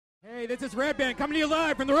Hey, this is Red Band coming to you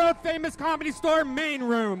live from the world-famous Comedy Store main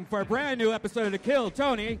room for a brand new episode of Kill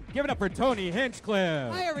Tony. Give it up for Tony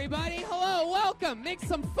Hinchcliffe. Hi, everybody. Hello. Welcome. Make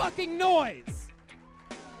some fucking noise.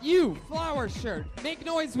 You, flower shirt, make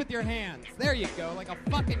noise with your hands. There you go, like a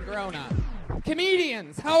fucking grown-up.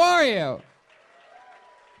 Comedians, how are you?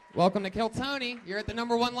 Welcome to Kill Tony. You're at the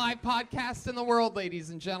 #1 live podcast in the world, ladies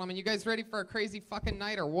and gentlemen. You guys ready for a crazy fucking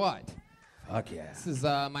night or what? Fuck yeah. This is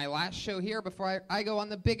my last show here before I go on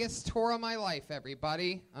the biggest tour of my life,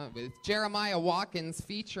 everybody. With Jeremiah Watkins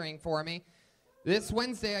featuring for me. This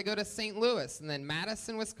Wednesday, I go to St. Louis, and then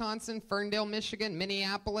Madison, Wisconsin, Ferndale, Michigan,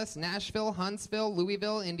 Minneapolis, Nashville, Huntsville,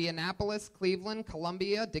 Louisville, Indianapolis, Cleveland,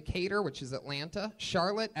 Columbia, Decatur, which is Atlanta,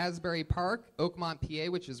 Charlotte, Asbury Park, Oakmont,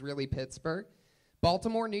 PA, which is really Pittsburgh,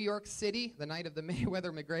 Baltimore, New York City, the night of the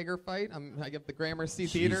Mayweather-McGregor fight. I get the Gramercy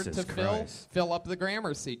Theater to fill up the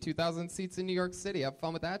Gramercy. 2,000 seats in New York City. Have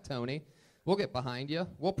fun with that, Tony. We'll get behind you.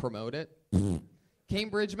 We'll promote it.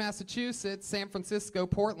 Cambridge, Massachusetts, San Francisco,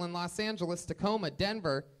 Portland, Los Angeles, Tacoma,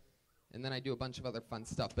 Denver, and then I do a bunch of other fun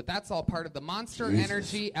stuff. But that's all part of the Monster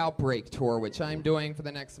Energy Outbreak Tour, which I'm doing for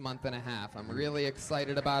the next month and a half. I'm really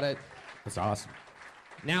excited about it. That's awesome.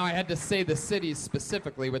 Now I had to say the cities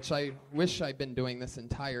specifically, which I wish I'd been doing this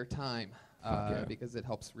entire time. Because it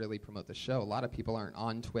helps really promote the show. A lot of people aren't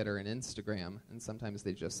on Twitter and Instagram, and sometimes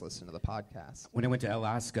they just listen to the podcast. When I went to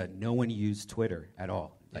Alaska, no one used Twitter at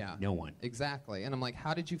all. No one. Exactly. And I'm like,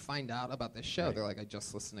 how did you find out about this show? Right. They're like, I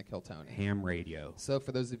just listened to Kill Tony. Ham radio. So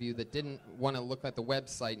for those of you that didn't want to look at the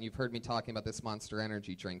website and you've heard me talking about this Monster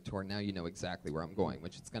Energy drink tour, now you know exactly where I'm going,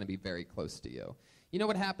 which it's going to be very close to you. You know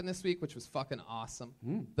what happened this week, which was fucking awesome?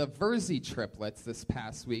 The Verzi triplets this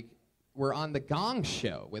past week were on the Gong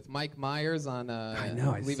Show with Mike Myers on, I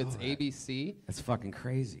believe it's ABC. That's fucking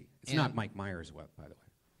crazy. It's not Mike Myers, by the way.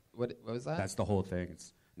 What was that? That's the whole thing.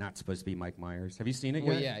 It's not supposed to be Mike Myers. Have you seen it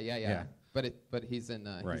yet? Yeah. But he's in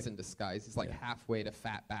he's in disguise. He's like halfway to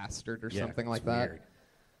Fat Bastard or something like that.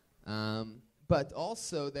 Weird. But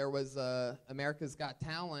also there was America's Got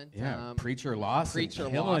Talent. Yeah, Preacher Lawson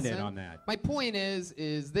killing it on that. My point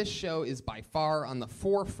is this show is by far on the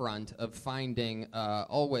forefront of finding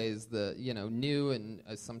always the new and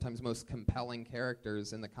sometimes most compelling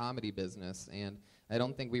characters in the comedy business, and I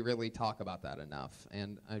don't think we really talk about that enough.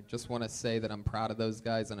 And I just want to say that I'm proud of those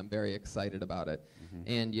guys and I'm very excited about it.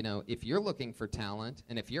 And if you're looking for talent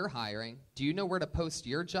and if you're hiring, do you know where to post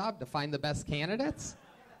your job to find the best candidates?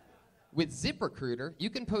 With ZipRecruiter, you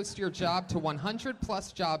can post your job to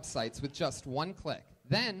 100+ job sites with just one click.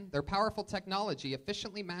 Then, their powerful technology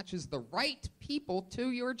efficiently matches the right people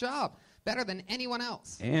to your job, better than anyone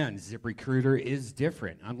else. And ZipRecruiter is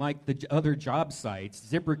different. Unlike the other job sites,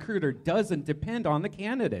 ZipRecruiter doesn't depend on the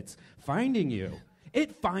candidates finding you.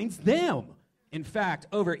 It finds them. In fact,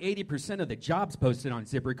 over 80% of the jobs posted on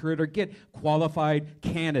ZipRecruiter get qualified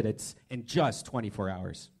candidates in just 24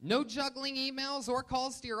 hours. No juggling emails or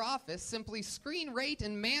calls to your office. Simply screen, rate,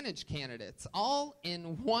 and manage candidates all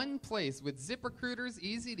in one place with ZipRecruiter's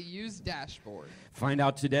easy-to-use dashboard. Find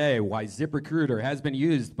out today why ZipRecruiter has been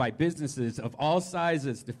used by businesses of all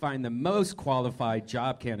sizes to find the most qualified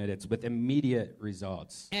job candidates with immediate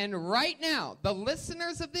results. And right now, the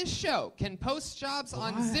listeners of this show can post jobs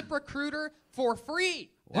on ZipRecruiter for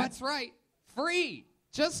free. What? That's right, free.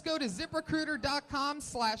 Just go to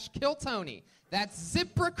ZipRecruiter.com/KillTony. That's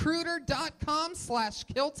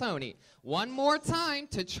ZipRecruiter.com/KillTony. One more time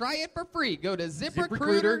to try it for free. Go to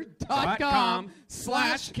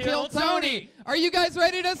ZipRecruiter.com/KillTony. Are you guys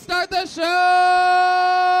ready to start the show?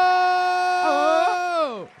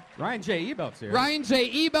 Oh! Ryan J. Ebelt's here. Ryan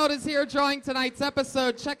J. Ebelt is here drawing tonight's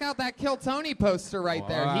episode. Check out that Kill Tony poster right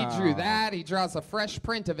there. He drew that. He draws a fresh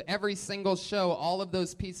print of every single show, all of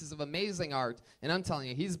those pieces of amazing art. And I'm telling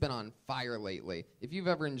you, he's been on fire lately. If you've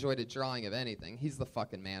ever enjoyed a drawing of anything, he's the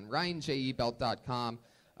fucking man. RyanJEbelt.com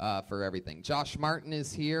for everything. Josh Martin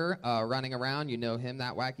is here running around. You know him,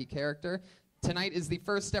 that wacky character. Tonight is the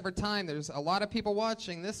first ever time. There's a lot of people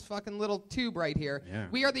watching this fucking little tube right here. Yeah.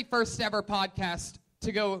 We are the first ever podcast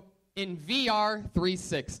to go in VR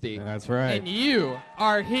 360. That's right. And you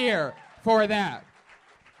are here for that.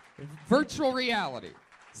 Virtual reality.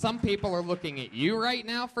 Some people are looking at you right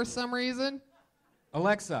now for some reason.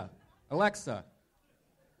 Alexa.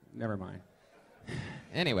 Never mind.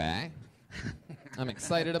 Anyway, I'm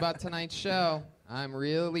excited about tonight's show. I'm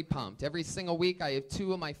really pumped. Every single week I have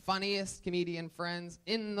two of my funniest comedian friends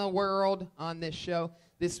in the world on this show.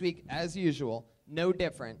 This week, as usual, no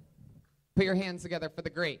different. Put your hands together for the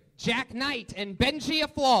great Jack Knight and Benji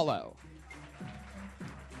Aflalo.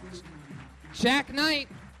 Jack Knight,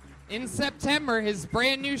 in September, his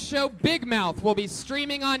brand new show, Big Mouth, will be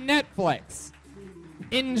streaming on Netflix.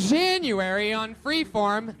 In January on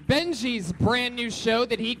Freeform, Benji's brand new show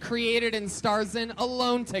that he created and stars in,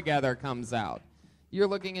 Alone Together, comes out. You're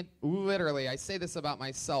looking at, literally, I say this about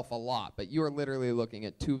myself a lot, but you're literally looking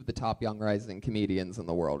at 2 of the top young rising comedians in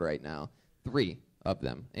the world right now. 3 of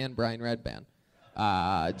them, and Brian Redband.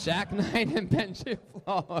 Jack Knight and Benji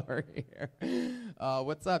Aflalo are here.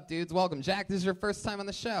 What's up, dudes? Welcome. Jack, this is your first time on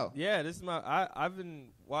the show. Yeah, this is I've been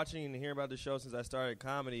watching and hearing about the show since I started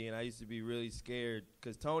comedy, and I used to be really scared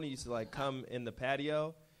because Tony used to like come in the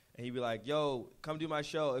patio, and he'd be like, "Yo, come do my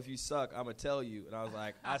show. If you suck, I'm gonna tell you." And I was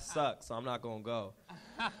like, "I suck, so I'm not gonna go."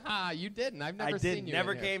 You didn't. I've never seen you.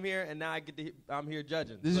 Never came here, and now I'm here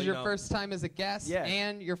judging. This is your first time as a guest, yeah,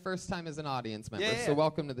 and your first time as an audience member. Yeah. So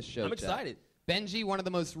welcome to the show. I'm excited. Benji, one of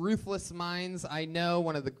the most ruthless minds I know,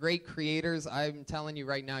 one of the great creators. I'm telling you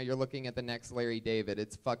right now, you're looking at the next Larry David.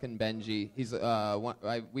 It's fucking Benji. He's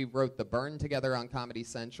we wrote The Burn together on Comedy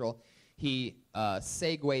Central. He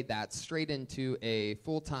segued that straight into a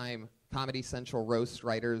full-time Comedy Central roast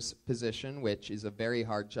writer's position, which is a very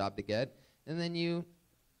hard job to get. And then you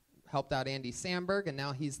helped out Andy Samberg, and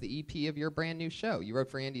now he's the EP of your brand new show. You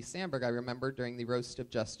wrote for Andy Samberg, I remember, during the roast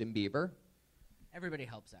of Justin Bieber. Everybody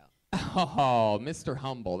helps out. Oh, Mr.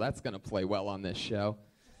 Humble. That's going to play well on this show.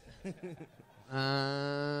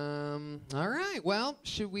 All right. Well,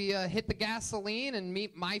 should we hit the gasoline and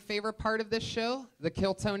meet my favorite part of this show, the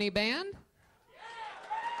Kill Tony Band?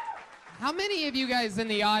 How many of you guys in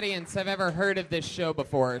the audience have ever heard of this show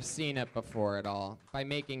before or seen it before at all? By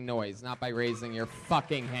making noise, not by raising your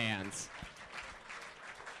fucking hands.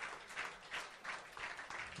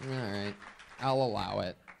 All right. I'll allow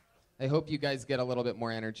it. I hope you guys get a little bit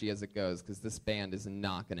more energy as it goes, because this band is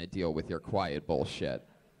not going to deal with your quiet bullshit.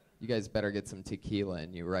 You guys better get some tequila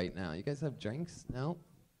in you right now. You guys have drinks? No?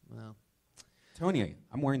 Well. Tony,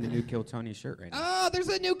 I'm wearing the new Kill Tony shirt right now. Oh, there's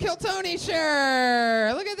a new Kill Tony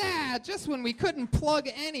shirt! Look at that! Just when we couldn't plug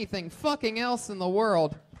anything fucking else in the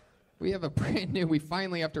world, we have a brand new, we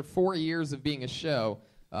finally, after 4 years of being a show,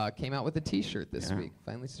 came out with a t-shirt this week.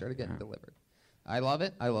 Finally started getting delivered. I love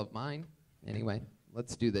it. I love mine. Anyway.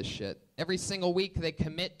 Let's do this shit. Every single week they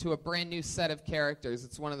commit to a brand new set of characters.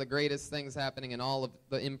 It's one of the greatest things happening in all of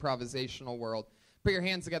the improvisational world. Put your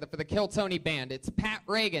hands together for the Kill Tony Band. It's Pat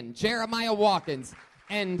Reagan, Jeremiah Watkins,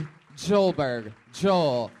 and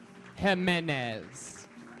Joel Jimenez.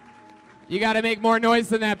 You gotta make more noise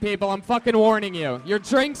than that, people. I'm fucking warning you. Your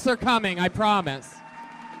drinks are coming, I promise.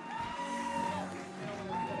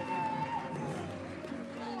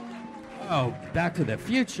 Oh, Back to the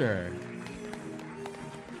Future.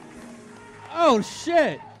 Oh,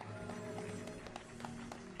 shit.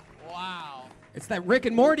 Wow. It's that Rick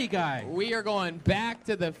and Morty guy. We are going back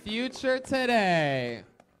to the future today.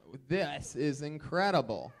 This is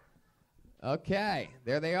incredible. Okay,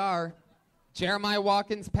 there they are. Jeremiah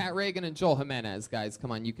Watkins, Pat Reagan, and Joel Jimenez. Guys,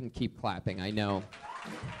 come on, you can keep clapping. I know.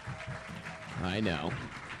 I know.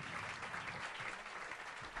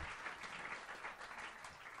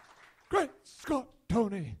 Great Scott,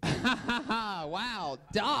 Tony. Wow,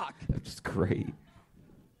 Doc. That's great.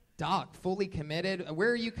 Doc, fully committed.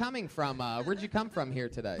 Where are you coming from? Where'd you come from here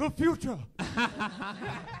today? The future.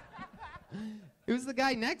 Who's the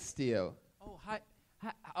guy next to you? Oh, hi.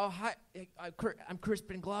 Hi. I'm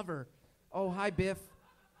Crispin Glover. Oh, hi, Biff.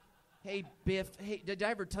 Hey, Biff. Hey, did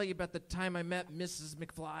I ever tell you about the time I met Mrs.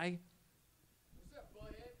 McFly?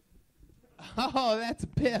 Oh, that's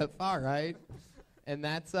Biff. All right. And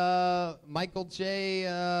that's Michael J.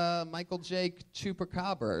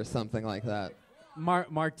 Chupacabra or something like that.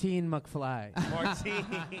 Martine McFly. Martine.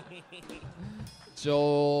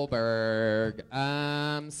 Joelberg.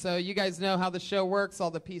 So you guys know how the show works.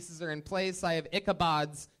 All the pieces are in place. I have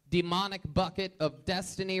Ichabod's demonic bucket of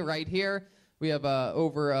destiny right here. We have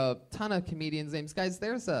over a ton of comedians' names. Guys,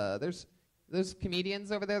 there's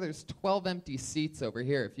comedians over there. There's 12 empty seats over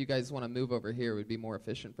here. If you guys want to move over here, it would be more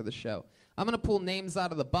efficient for the show. I'm going to pull names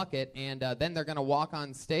out of the bucket, and then they're going to walk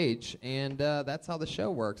on stage, and that's how the show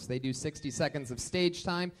works. They do 60 seconds of stage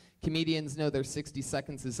time. Comedians know their 60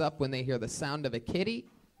 seconds is up when they hear the sound of a kitty.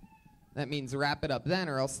 That means wrap it up then,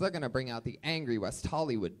 or else they're going to bring out the angry West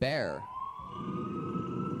Hollywood bear.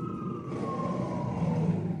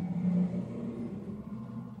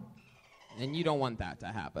 And you don't want that to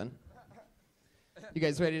happen. You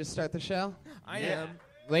guys ready to start the show? I am.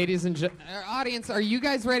 Ladies and audience, are you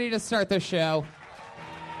guys ready to start the show?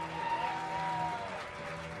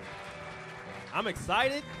 I'm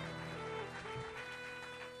excited.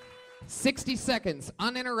 60 seconds,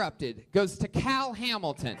 uninterrupted, goes to Cal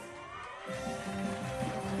Hamilton.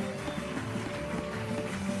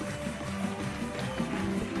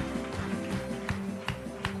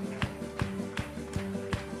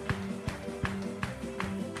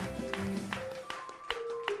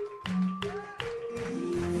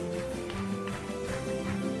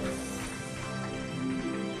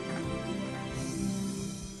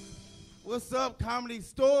 What's up, Comedy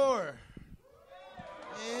Store?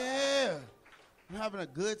 Yeah. I'm having a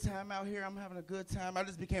good time out here. I'm having a good time. I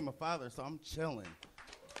just became a father, so I'm chilling.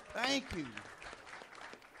 Thank you.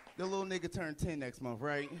 The little nigga turned 10 next month,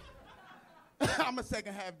 right? I'm a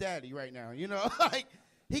second half daddy right now, you know? Like,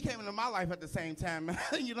 he came into my life at the same time,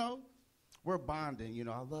 you know? We're bonding, you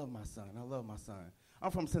know? I love my son. I love my son.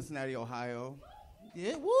 I'm from Cincinnati, Ohio.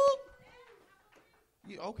 Yeah, whoop.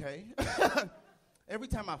 Yeah, okay. Every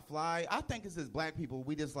time I fly, I think it's as black people,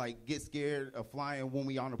 we just like get scared of flying when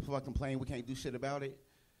we on a fucking plane. We can't do shit about it.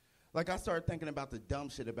 Like I started thinking about the dumb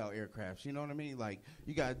shit about aircrafts. You know what I mean? Like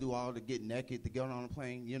you gotta do all to get naked to get on a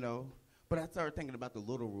plane. You know. But I started thinking about the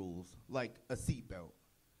little rules, like a seatbelt.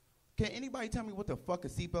 Can anybody tell me what the fuck a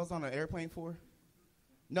seatbelt's on an airplane for?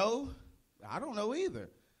 No, I don't know either.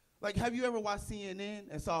 Like, have you ever watched CNN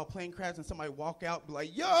and saw a plane crash and somebody walk out and be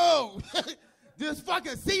like, yo, this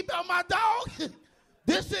fucking seatbelt, my dog?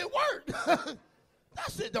 This shit work. That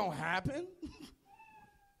shit don't happen.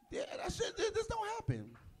 Yeah, that shit, this don't happen.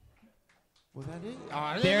 Was that it?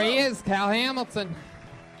 Oh, There he is, Cal Hamilton.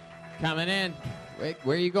 Coming in. Wait,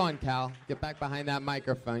 where are you going, Cal? Get back behind that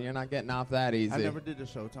microphone. You're not getting off that easy. I never did the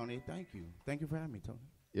show, Tony. Thank you. Thank you for having me, Tony.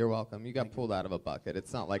 You're welcome. You got pulled out of a bucket.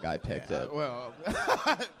 It's not like I picked it. Well,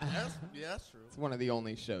 that's true. It's one of the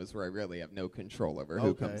only shows where I really have no control over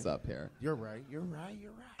who comes up here. You're right. You're right.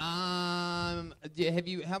 How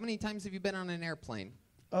many times have you been on an airplane?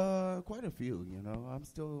 Quite a few, you know. I'm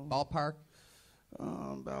still... Ballpark?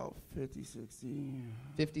 About 50, 60.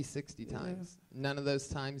 50, 60 times. None of those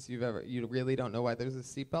times you really don't know why there's a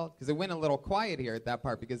seatbelt? Because it went a little quiet here at that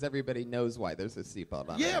part because everybody knows why there's a seatbelt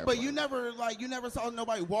on. Yeah, but you never saw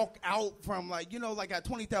nobody walk out from like at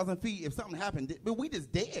 20,000 feet if something happened. But we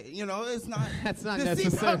just dead, you know. It's not. That's not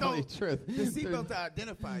necessarily true. The seatbelt to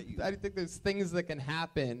identify you. I think there's things that can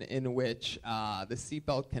happen in which the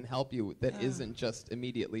seatbelt can help you that isn't just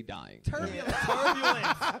immediately dying. Turbulence.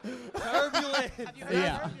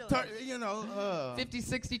 Yeah. 50,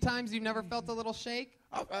 60 times you've never felt a little shake?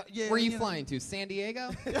 Yeah. Where are you flying to? San Diego?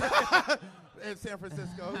 In San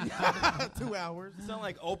Francisco. 2 hours. You sound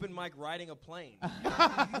like open mic riding a plane.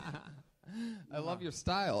 I love your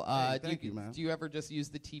style. Thank you, man. Do you ever just use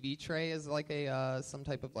the TV tray as like a some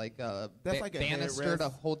type of like that's like a banister headrest. to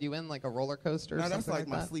hold you in like a roller coaster? No, or that's something like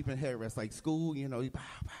my that? sleeping headrest, like school. You know, you pow,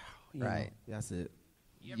 pow, you Right. know, that's it.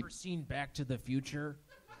 You ever seen Back to the Future?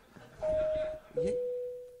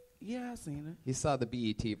 Yeah, I seen it. He saw the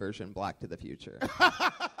BET version, Black to the Future.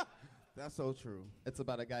 That's so true. It's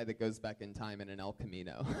about a guy that goes back in time in an El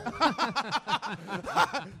Camino.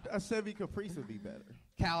 A Chevy Caprice would be better.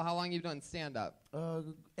 Cal, how long you done stand-up?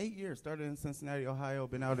 8 years. Started in Cincinnati, Ohio.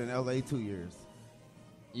 Been out in L.A. 2 years.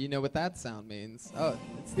 You know what that sound means. Oh,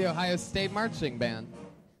 it's the Ohio State Marching Band.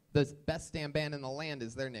 The best damn band in the land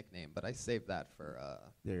is their nickname, but I saved that for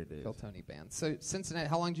There it is. Phil Tony Band. So Cincinnati,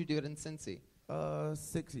 how long did you do it in Cincy?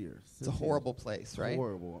 6 years. It's a horrible place, right?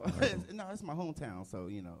 Horrible. No, it's my hometown, so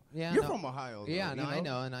you know. Yeah, You're no. from Ohio, though, Yeah, you no, I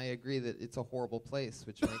know, and I agree that it's a horrible place,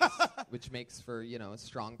 which makes for a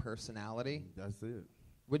strong personality. That's it.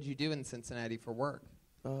 What'd you do in Cincinnati for work?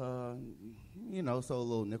 You know, so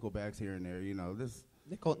little nickel bags here and there. You know, this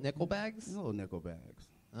Nickel bags? little nickel bags.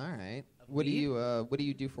 All right. What do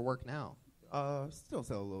you do for work now? Still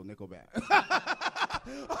sell a little nickel bag.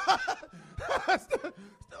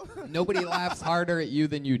 Nobody laughs harder at you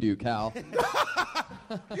than you do, Cal.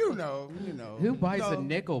 you know. Who buys a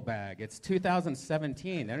nickel bag? It's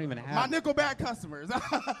 2017. They don't even have my nickel bag customers.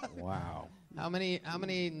 Wow. How many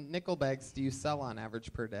nickel bags do you sell on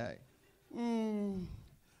average per day?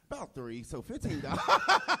 About 3, so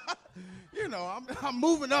 $15. You know, I'm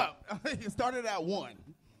moving up. It started at 1.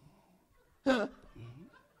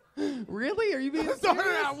 Really? Are you being Started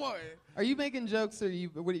serious? at 1. Are you making jokes or are you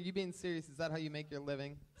being serious? Is that how you make your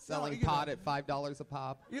living? Selling you pot know. at $5 a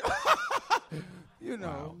pop? You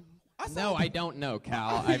know. No, I don't know,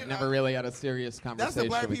 Cal. I've never really had a serious That's conversation the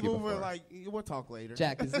black with you people before. were like, we'll talk later.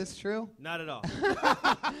 Jack, is this true? Not at all.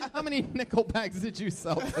 How many nickel bags did you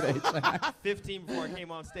sell today, Jack? 15 before I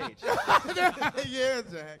came on stage. Yeah,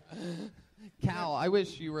 Jack. Cal, I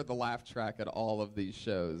wish you were the laugh track at all of these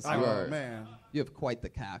shows. Oh, man. You have quite the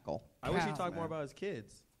cackle. I wish he'd talk man. more about his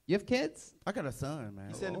kids. You have kids? I got a son, man.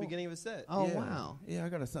 He said in the beginning of his set. Oh, Yeah. wow. Yeah, I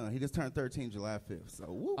got a son. He just turned 13 July 5th. So,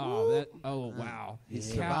 woo, Wow. He's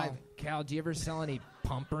Cal, surviving. Cal, do you ever sell any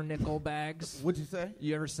pumpernickel bags? What'd you say?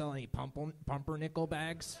 You ever sell any pumpernickel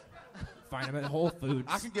bags? Find them at Whole Foods.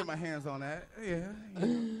 I can get my hands on that. Yeah.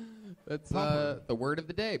 That's the word of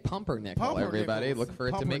the day, pumpernickel, everybody. Pumpernickels. Look for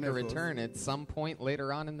it to make a Pumpernickels. return at some point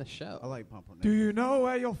later on in the show. I like pumpernickel. Do you know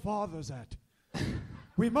where your father's at?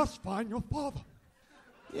 We must find your father.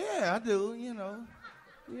 Yeah, I do, you know.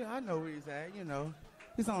 Yeah, I know where he's at, you know.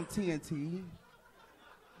 He's on TNT.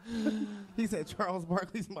 He said Charles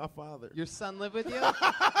Barkley's my father. Your son live with you?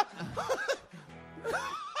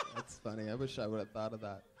 That's funny. I wish I would have thought of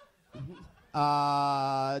that.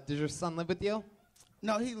 Does your son live with you?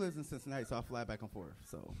 No, he lives in Cincinnati, so I fly back and forth.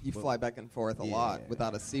 So You fly back and forth a lot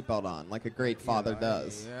without a seatbelt on, like a great father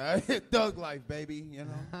does. Yeah, thug life, baby, you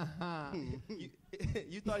know.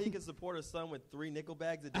 You thought he could support a son with 3 nickel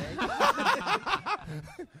bags a day?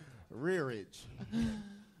 Rearage.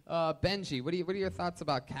 Benji, what are your thoughts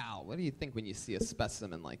about Cal? What do you think when you see a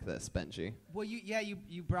specimen like this, Benji? Well,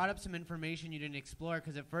 you brought up some information you didn't explore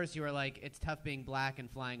because at first you were like, it's tough being black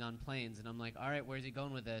and flying on planes, and I'm like, all right, where's he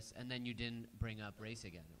going with this? And then you didn't bring up race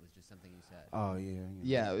again. It was just something you said. Oh yeah.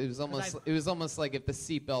 Yeah, it was almost like if the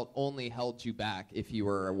seatbelt only held you back if you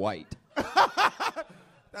were white.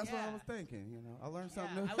 That's what I was thinking. You know, I learned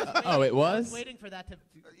something new. Oh, it was? I was waiting for that to.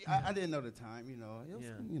 I didn't know the time. You know, it was,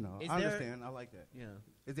 you know. I understand. I like that. Yeah.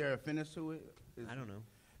 Is there a finish to it? I don't know.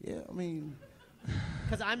 Yeah, I mean,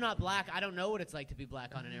 Because I'm not black, I don't know what it's like to be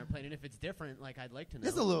black on an airplane, and if it's different, like I'd like to know.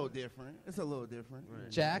 it's a little different. It's a little different. Right.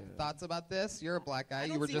 Jack, thoughts about this? You're a black guy. I You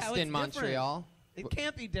don't were see just how in it's different. Montreal. It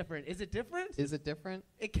can't be different. Is it different? Is it different?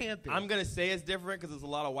 It can't be. I'm going to say it's different because there's a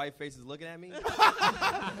lot of white faces looking at me.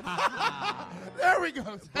 There we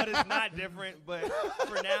go. But it's not different. But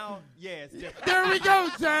for now, yeah, it's different. There we go,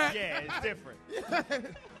 Jack. Yeah, it's different.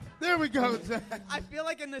 There we go, Jack. I feel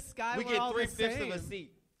like in the sky We we're get all the 3/5 same. of a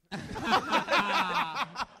seat.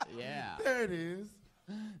 Yeah. There it is.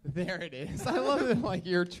 There it is. I love it like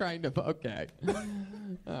you're trying to. Okay.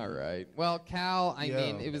 All right. Well, Cal, I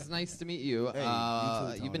mean, it was nice to meet you. Hey, you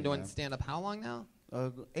too, You've been Tony, doing man. stand-up how long now?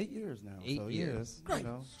 8 years now. 8 so, years. Yeah, you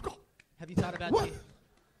know. Have you thought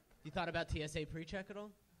about TSA pre-check at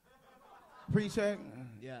all? Pre-check.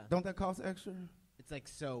 Yeah. Don't that cost extra? It's like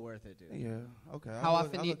so worth it, dude. Yeah. Okay. How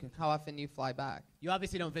often you fly back? You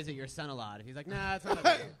obviously don't visit your son a lot. If he's like, nah, it's not a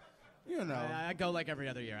big deal. You know. I go like every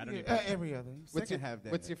other year. I don't even. Every other. What's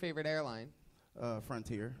your favorite airline?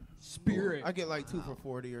 Frontier. Spirit? I get like 2 for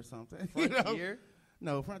 $40 or something. Frontier?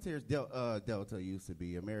 No, Frontier's Delta used to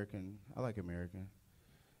be American. I like American.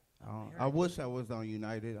 I wish I was on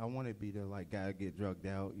United. I want to be the like guy get drugged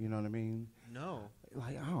out. You know what I mean? No.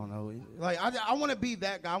 Like I don't know. Like I want to be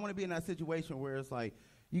that guy. I want to be in that situation where it's like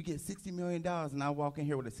you get $60 million and I walk in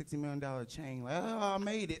here with a $60 million chain. Like I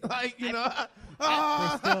made it. Like you know.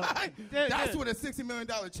 That's what a $60 million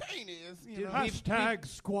chain is. You know? Hashtag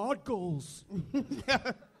squad goals.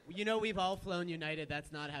 You know we've all flown United.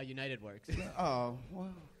 That's not how United works. Oh well.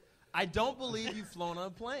 I don't believe you've flown on a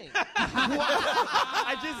plane.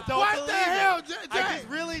 I just don't What believe the hell, it. Jack? I just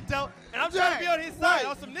really don't. And I'm trying to be on his side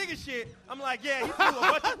on some nigga shit. I'm like, yeah, he flew a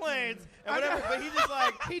bunch of planes and whatever. But he's just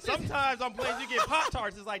like, sometimes on planes you get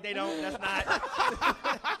Pop-Tarts. It's like, they don't. That's not.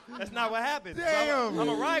 That's not what happens. Damn. I'm going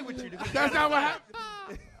to ride with you. That's not what happened.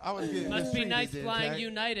 I was getting Must be mistreated nice there, flying Jack.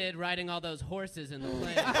 United, riding all those horses in the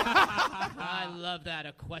plane. I love that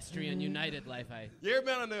equestrian United life. You ever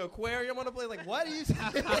been on the aquarium on a plane? Like, what are you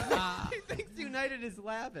saying? He thinks United is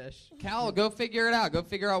lavish. Cal, go figure it out. Go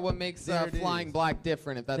figure out what makes There it flying is. black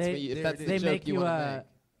different. If that's if that's the they joke make you you want to make.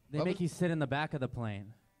 they What make was- you sit in the back of the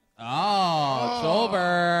plane. Oh,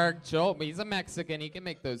 Joelberg. Joel, he's a Mexican. He can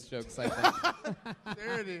make those jokes, I think.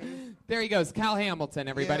 There it is. There he goes, Cal Hamilton,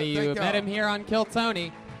 everybody. Yeah, You thank met y'all. him here on Kill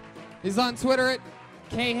Tony. He's on Twitter at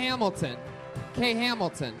K Hamilton. K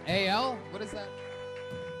Hamilton. AL? What is that?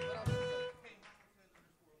 What else is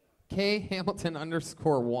it? K Hamilton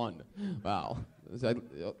 _1. Wow.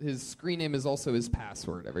 His screen name is also his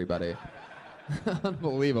password, everybody.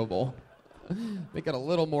 Unbelievable. Make it a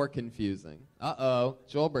little more confusing. Uh-oh.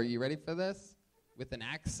 Joelberg, you ready for this? With an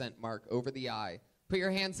accent mark over the I. Put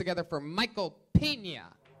your hands together for Michael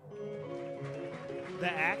Pena.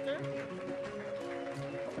 The actor?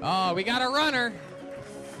 Oh, we got a runner.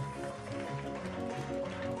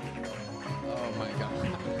 Oh, my God.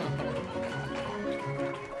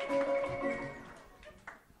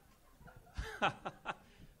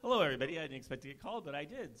 Hello, everybody. I didn't expect to get called, but I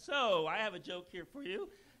did. So I have a joke here for you,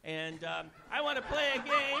 and I want to play a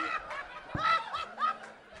game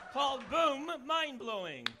called Boom Mind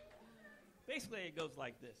Blowing. Basically, it goes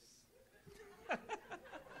like this.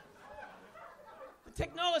 The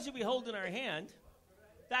technology we hold in our hand,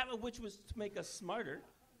 that of which was to make us smarter,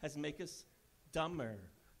 has made us dumber.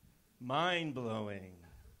 Mind blowing.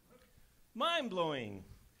 Mind blowing.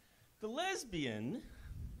 The lesbian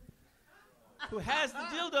who has the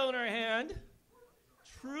dildo in her hand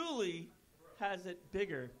truly has it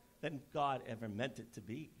bigger than God ever meant it to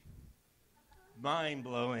be. Mind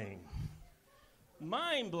blowing.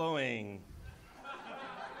 Mind blowing.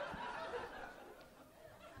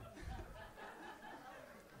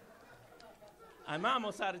 I'm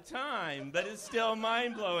almost out of time, but it's still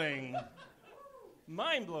mind-blowing.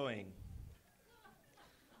 Mind-blowing.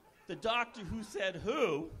 The doctor who said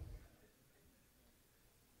who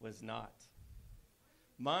was not.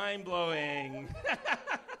 Mind-blowing.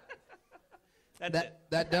 That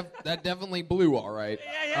definitely blew all right.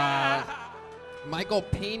 Yeah. Michael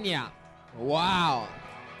Pena. Wow.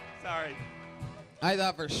 Sorry. I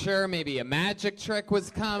thought for sure maybe a magic trick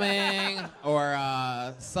was coming, or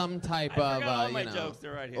some type I of forgot all my jokes.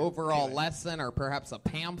 They're right here. overall Anyway. lesson, or perhaps a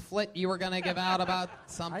pamphlet you were going to give out about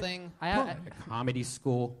something. A comedy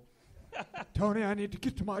school. Tony, I need to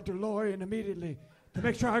get to my DeLorean immediately to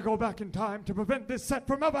make sure I go back in time to prevent this set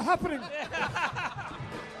from ever happening.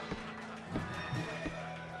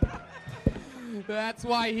 That's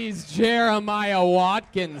why he's Jeremiah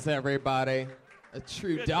Watkins, everybody. A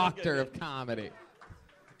true doctor of comedy.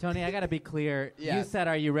 Tony, I gotta be clear. You Yes. said,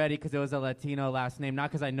 "Are you ready?" Because it was a Latino last name, not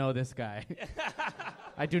because I know this guy.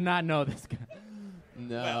 I do not know this guy.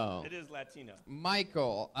 No. Well, it is Latino.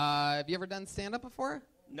 Michael, have you ever done stand-up before?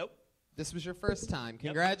 Nope. This was your first time.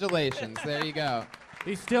 Congratulations. There you go.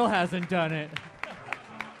 He still hasn't done it.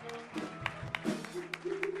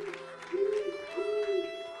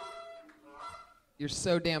 You're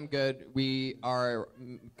so damn good. We are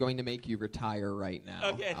going to make you retire right now.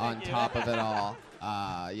 Okay, on thank you. top of it all,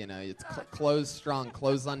 it's close strong,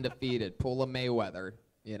 close undefeated. Pull a Mayweather.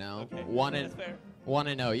 Okay, one that's fair.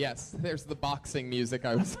 1-0. Yes, there's the boxing music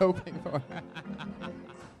I was hoping for.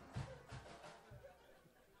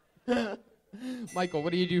 Michael,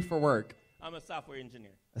 what do you do for work? I'm a software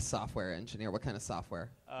engineer. A software engineer. What kind of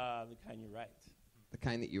software? The kind you write. The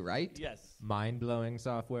kind that you write? Yes. Mind-blowing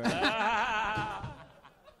software.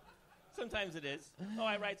 Sometimes it is. Oh,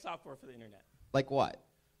 I write software for the internet. Like what?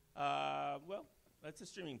 Well, that's a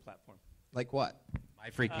streaming platform. Like what? My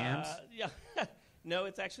free cams. Yeah. No,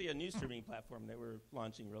 it's actually a new streaming platform that we're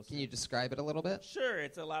launching real soon. Can you describe it a little bit? Sure.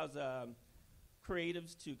 It allows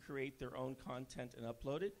creatives to create their own content and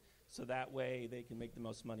upload it, so that way they can make the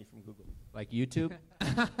most money from Google. Like YouTube?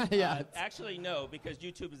 Yeah. Actually, no, because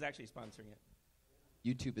YouTube is actually sponsoring it.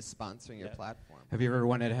 YouTube is sponsoring your Yeah. platform. Have you ever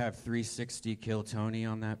wanted to have 360 Kill Tony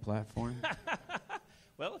on that platform?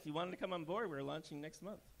 Well, if you wanted to come on board, we're launching next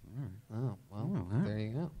month. Oh, well, Oh, huh. there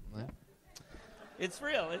you go. Well, It's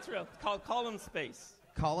real. It's real. It's called Column Space.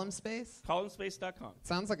 Column Space? Columnspace.com.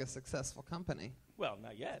 Sounds like a successful company. Well,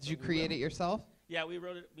 not yet. Did you but we create will. it yourself? Yeah, we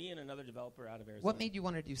wrote it. Me and another developer out of Arizona. What made you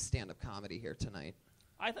want to do stand-up comedy here tonight?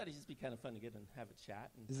 I thought it'd just be kind of fun to get and have a chat.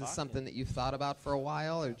 And Is talk this something that you've thought about for a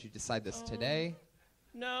while, or did you decide this today?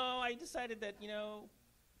 No, I decided that,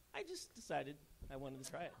 I just decided I wanted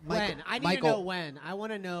to try it. When? I need to Michael- know when. I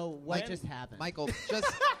want to know what When? just happened. Michael,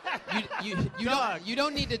 just you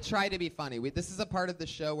don't need to try to be funny. This is a part of the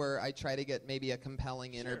show where I try to get maybe a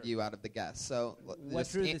compelling interview out of the guests. So What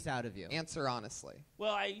just drew this out of you? answer honestly.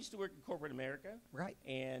 Well, I used to work in corporate America. Right.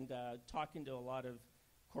 And talking to a lot of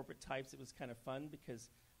corporate types, it was kind of fun because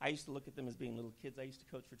I used to look at them as being little kids. I used to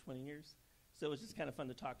coach for 20 years. So it was just kind of fun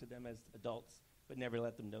to talk to them as adults, but never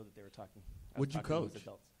let them know that they were talking. What'd you talking to them as coach?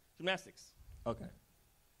 adults. Gymnastics. Okay.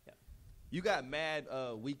 Yeah. You got mad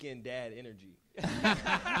weekend dad energy.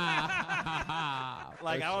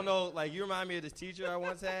 Like, I don't know, like, you remind me of this teacher I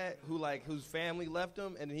once had whose family left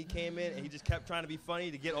him, and then he came in and he just kept trying to be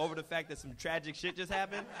funny to get over the fact that some tragic shit just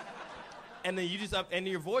happened. And then you just and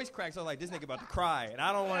your voice cracks. I was like, this nigga about to cry, and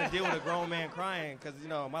I don't want to deal with a grown man crying because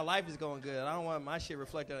my life is going good. I don't want my shit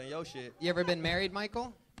reflected on your shit. You ever been married,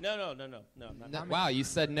 Michael? No. No, wow, you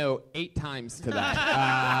said no 8 times to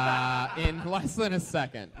that in less than a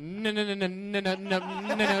second. No.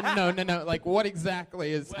 Like, what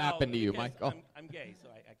exactly has happened to you, because Michael? I'm gay, so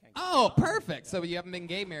I can't. Oh, perfect. So you haven't been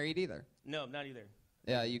gay married either. No, not either.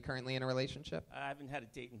 Yeah, you currently in a relationship? I haven't had a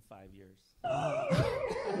date in 5 years.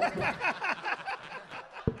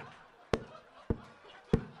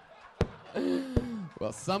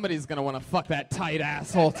 Well, somebody's gonna want to fuck that tight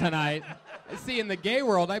asshole tonight. See, in the gay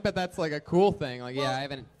world, I bet that's like a cool thing. Like, yeah, I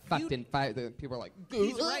haven't fucked in 5. People are like,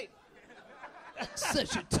 He's right.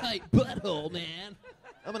 such a tight butthole, man.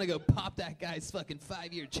 I'm gonna go pop that guy's fucking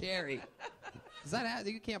 5-year cherry. Is that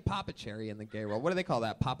you can't pop a cherry in the gay world? What do they call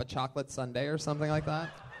that? Pop a chocolate sundae or something like that?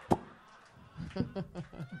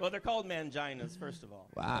 Well, they're called manginas, first of all.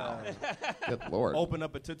 Wow. Good lord. Open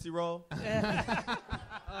up a Tootsie Roll.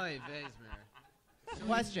 Oy vey, man.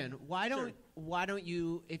 Question: Why don't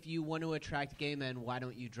you, if you want to attract gay men, why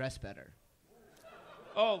don't you dress better?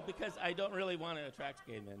 Oh, because I don't really want to attract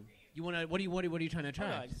gay men. You want to? What are you trying to No,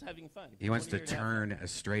 attract? just having fun. He wants to Only here have turn a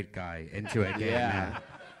straight guy into a gay Yeah. man.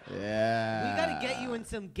 Yeah. We gotta get you in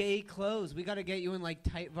some gay clothes. We gotta get you in like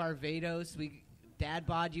tight Varvatos. dad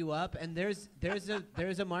bod you up, and there's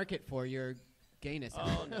a market for your gayness.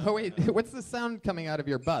 Oh, no. Oh wait, what's the sound coming out of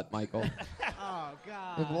your butt, Michael? Oh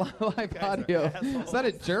God. With live guys are audio. assholes. Is that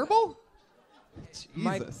a gerbil?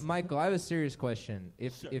 Jesus. Michael, I have a serious question.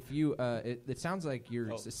 If Sure. you, it sounds like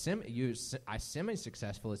you're Oh.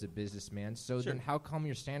 semi-successful as a businessman. So Sure. then, how come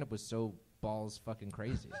your stand-up was so balls fucking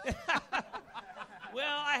crazy?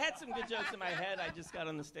 Well, I had some good jokes in my head. I just got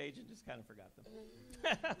on the stage and just kind of forgot them.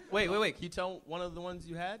 Wait. Can you tell one of the ones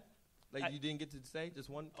you had? Like you didn't get to say? Just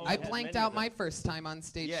one? Oh, I had blanked many out of them. my first time on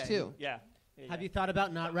stage Yeah, too. Yeah. Have you thought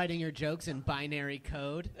about not writing your jokes in binary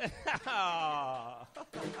code? Aw.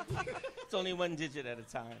 It's only one digit at a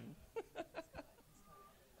time.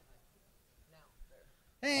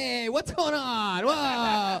 Hey, what's going on?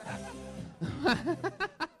 Whoa!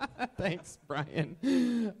 Thanks, Brian.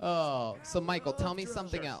 Oh, so Michael, tell me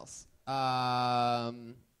something else. What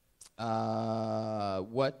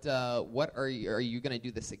are you going to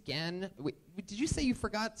do this again? Wait, did you say you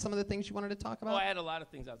forgot some of the things you wanted to talk Oh, about? I had a lot of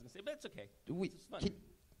things I was going to say, but it's okay. It's fun.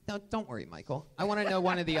 No, don't worry, Michael. I want to know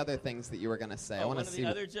one of the other things that you were going to say. I want one to of see the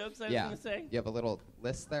other jokes I was yeah. going to say? You have a little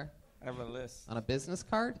list there I have a list. on a business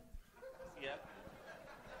card? Yep.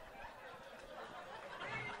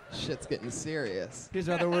 Shit's getting serious. His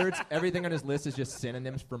other words, everything on his list is just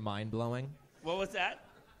synonyms for mind-blowing. What was that?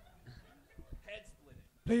 Head splitting.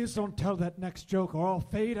 Please don't tell that next joke or I'll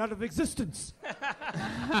fade out of existence.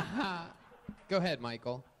 Go ahead,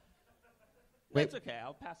 Michael. That's okay.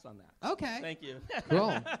 I'll pass on that. Okay. Thank you.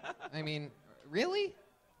 Cool. I mean, really?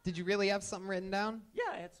 Did you really have something written down? Yeah,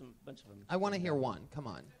 I had some bunch of them. I want to hear one. Come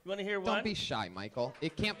on. You want to hear one? Don't be shy, Michael.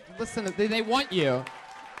 It can't. Listen, they want you.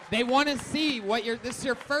 They want to see what you're. This is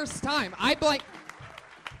your first time. I like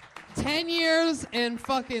 10 years and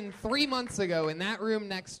fucking 3 months ago in that room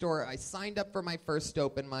next door. I signed up for my first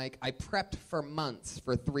open mic. I prepped for months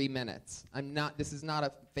for 3 minutes. This is not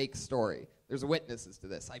a fake story. There's witnesses to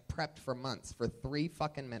this. I prepped for months for 3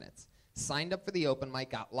 fucking minutes. Signed up for the open mic,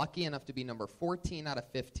 got lucky enough to be number 14 out of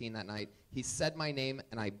 15 that night. He said my name,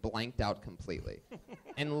 and I blanked out completely.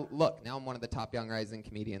 And look, now I'm one of the top young rising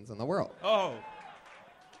comedians in the world. Oh.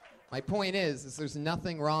 My point is there's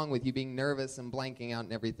nothing wrong with you being nervous and blanking out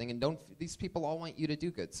and everything, and these people all want you to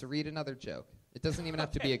do good, so read another joke. It doesn't even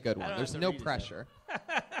have to be a good I one. don't There's have to no read it, though. pressure.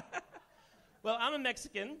 Well, I'm a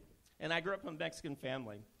Mexican, and I grew up in a Mexican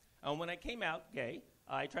family. When I came out gay,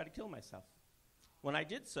 I tried to kill myself. When I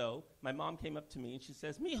did so, my mom came up to me and she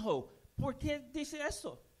says, "Mijo, ¿por qué dice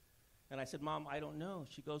eso?" And I said, "Mom, I don't know."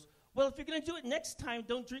 She goes, "Well, if you're going to do it next time,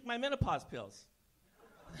 don't drink my menopause pills."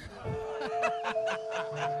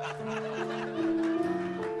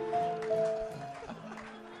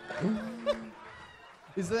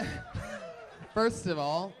 Is that? First of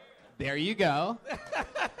all, there you go.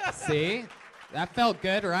 See? That felt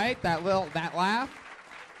good, right? That laugh.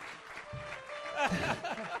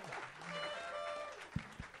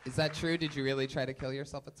 Is that true? Did you really try to kill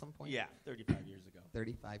yourself at some point? Yeah, 35 years ago.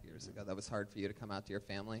 35 years ago. That was hard for you to come out to your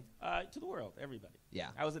family? To the world, everybody. Yeah.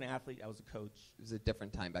 I was an athlete. I was a coach. It was a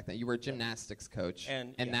different time back then. You were a gymnastics coach,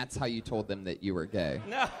 And that's how you told them that you were gay.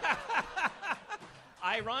 No.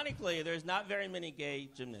 Ironically, there's not very many gay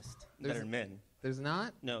gymnasts that are men. There's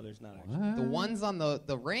not? No, there's not actually. The ones on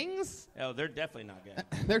the rings? Oh, they're definitely not gay.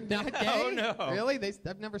 They're not gay? Oh, no. Really?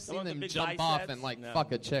 I've never Some seen of the them big jump off biceps? and No.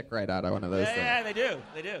 fuck a chick right out of one of those things. Yeah, they do.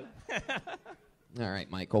 They do. All right,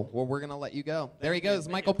 Michael. Well, we're going to let you go. There he goes,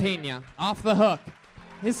 Michael Pena, off the hook.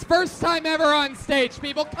 His first time ever on stage,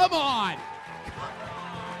 people. Come on.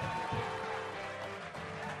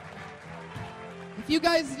 If you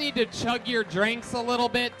guys need to chug your drinks a little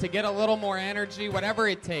bit to get a little more energy, whatever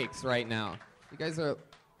it takes right now. You guys are a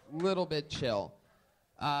little bit chill.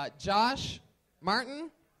 Josh Martin?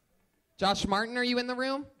 Josh Martin, are you in the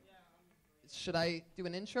room? Should I do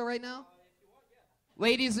an intro right now?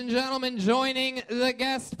 Ladies and gentlemen, joining the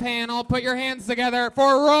guest panel, put your hands together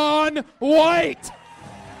for Ron White.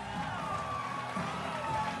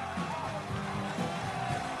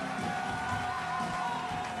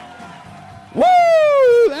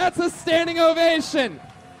 Woo! That's a standing ovation.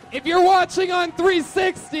 If you're watching on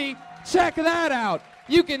 360, check that out.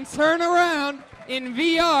 You can turn around in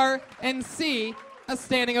VR and see a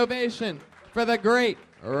standing ovation for the great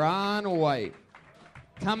Ron White.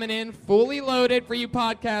 Coming in fully loaded for you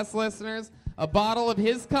podcast listeners, a bottle of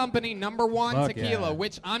his company, #1 Fuck tequila, yeah.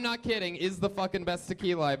 which I'm not kidding, is the fucking best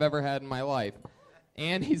tequila I've ever had in my life.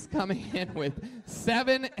 And he's coming in with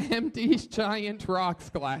 7 empty giant rocks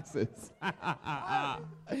glasses.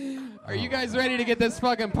 Are you guys ready to get this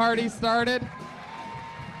fucking party started?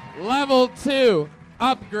 Level 2,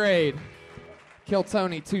 upgrade. Kill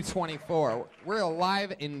Tony 224. We're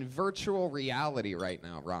live in virtual reality right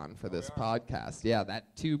now, Ron, for this podcast. Yeah,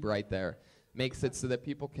 that tube right there makes it so that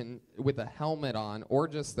people can, with a helmet on or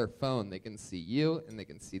just their phone, they can see you and they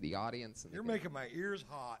can see the audience. And You're making my ears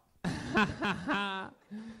hot.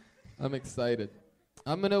 I'm excited.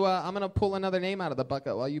 I'm gonna pull another name out of the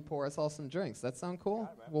bucket while you pour us all some drinks. That sound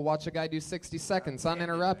cool? We'll watch a guy do 60 seconds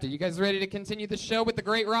uninterrupted. You guys ready to continue the show with the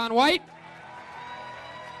great Ron White?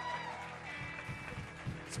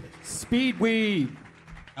 Speedweed.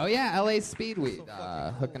 Oh yeah, LA Speedweed,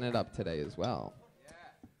 hooking it up today as well.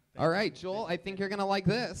 All right, Joel, I think you're gonna like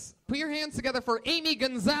this. Put your hands together for Amy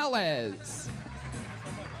Gonzalez.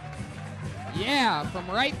 Yeah, from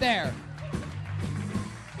right there.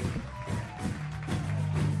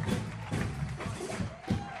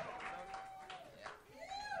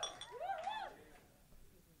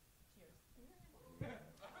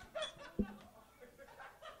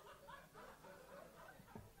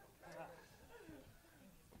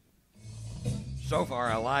 So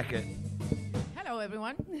far, I like it. Hello,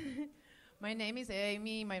 everyone. My name is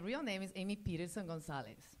Amy. My real name is Amy Peterson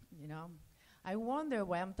Gonzalez. You know, I wonder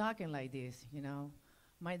why I'm talking like this. You know,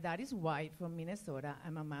 my dad is white from Minnesota,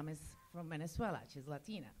 and my mom is from Venezuela. She's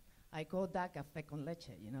Latina. I call that café con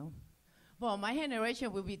leche. You know, well, my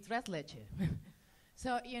generation will be tres leche.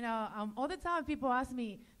 So you know, all the time people ask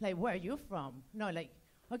me like, "Where are you from?" No, like,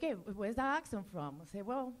 okay, where's that accent from? I say,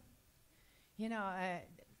 well, you know.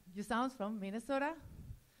 You sound from Minnesota?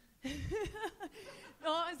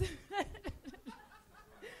 No,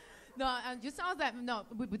 no, you sound like, no,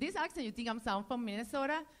 with this accent you think I'm sound from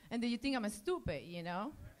Minnesota, and then you think I'm stupid, you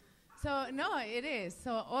know? So, no, it is.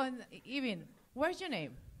 So, even, where's your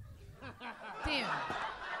name? Tim.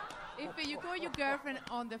 If you call your girlfriend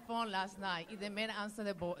on the phone last night, if the man answer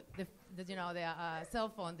the cell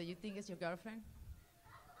phone, do you think it's your girlfriend?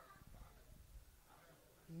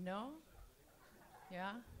 No?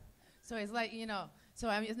 Yeah? So it's like, you know, so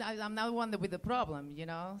I'm not the one with the problem, you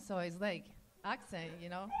know? So it's like accent, you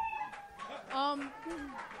know?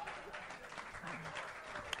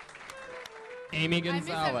 Amy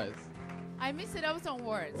Gonzalez. I miss it out some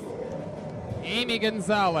words. Amy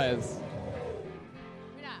Gonzalez.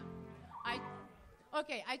 Mira, I talk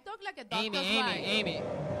like a doctor's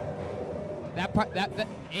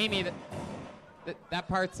Amy. That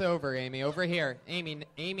part's over, Amy. Over here. Amy.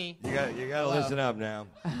 You gotta listen up now.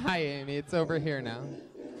 Hi, Amy. It's over here now.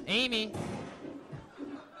 Amy.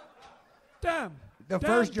 Damn. The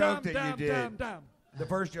first joke that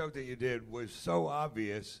you did was so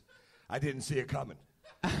obvious, I didn't see it coming.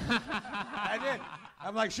 I did.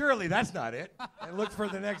 I'm like, surely that's not it. And look for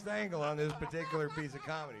the next angle on this particular piece of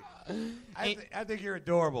comedy. I think you're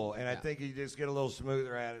adorable, and I think you just get a little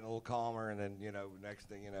smoother at it, and a little calmer, and then, you know, next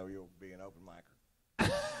thing you know, you'll be an open micer.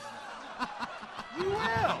 You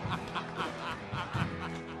will.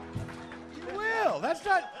 You will. That's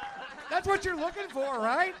what you're looking for,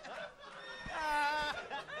 right?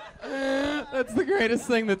 That's the greatest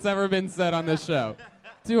thing that's ever been said on this show.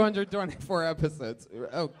 224 episodes.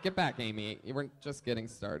 Oh, get back, Amy. You weren't just getting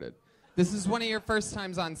started. This is one of your first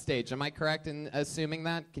times on stage. Am I correct in assuming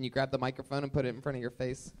that? Can you grab the microphone and put it in front of your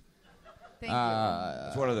face? Thank you.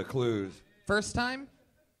 That's one of the clues. First time?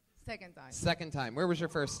 Second time. Second time. Where was your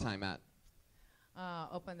first time at?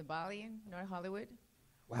 Up in the Valley, North Hollywood.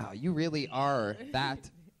 Wow, you really are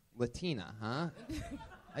that Latina, huh?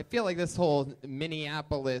 I feel like this whole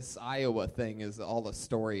Minneapolis, Iowa thing is all a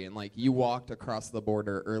story, and like you walked across the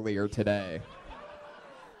border earlier today.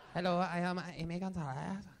 Hello, I am Amy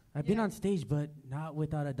Gonzalez. I've been on stage, but not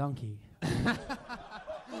without a donkey.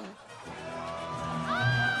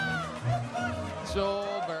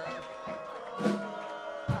 Joelberg.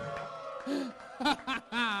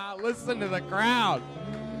 Listen to the crowd.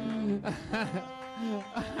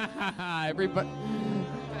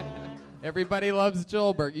 Everybody loves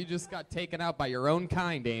Joelberg. You just got taken out by your own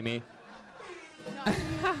kind, Amy.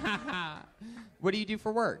 What do you do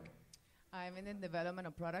for work? I'm in the development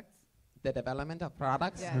of products. The development of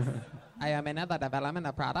products? Yes. I am in the development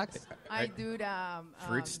of products. I do the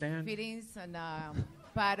Fruit stand? fittings and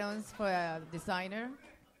patterns for a designer.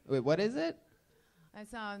 Wait, what is it?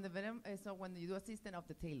 It's so when you do assistant of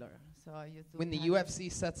the tailor. So I used to When the have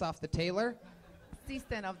UFC sets off the tailor?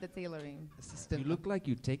 assistant of the tailoring. You look like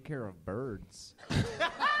you take care of birds.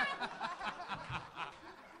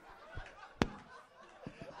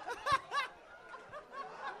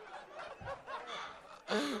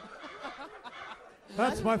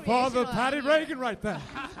 That's my father, Patty Reagan, right there.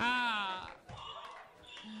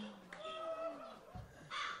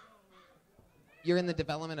 You're in the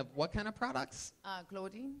development of what kind of products?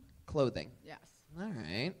 Clothing. Clothing. Yes. All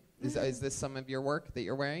right. Is this some of your work that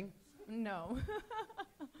you're wearing? No.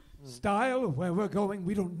 Style, where we're going,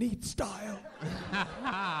 we don't need style.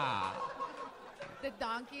 The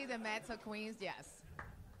donkey, the Mets or Queens, yes.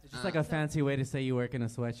 It's just like a fancy way to say you work in a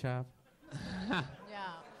sweatshop. Yeah.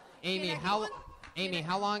 Amy,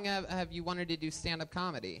 how long have you wanted to do stand-up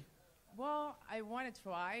comedy? Well, I want to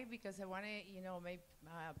try because I want to, make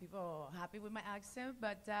people happy with my accent.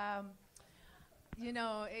 But,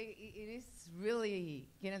 it is really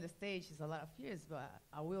getting on the stage is a lot of fears, but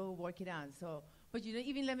I will work it out. So, but you don't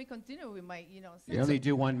even let me continue with my, You only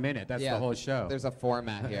do 1 minute. That's the whole show. There's a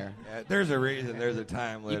format here. Yeah, there's a reason there's a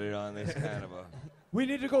time limit on this kind of a We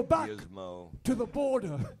need to go back gizmo. to the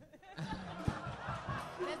border.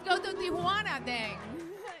 Let's go to Tijuana then.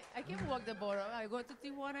 I can walk the border. I go to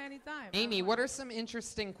Tijuana anytime. Amy, what are some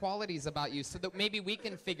interesting qualities about you so that maybe we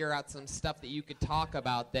can figure out some stuff that you could talk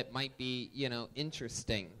about that might be,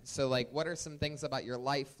 interesting? So, like, what are some things about your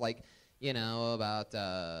life, like, about,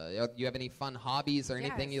 do you have any fun hobbies or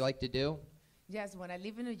anything you like to do? Yes, when I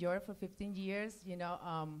lived in New York for 15 years,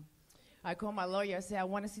 I called my lawyer. I said, I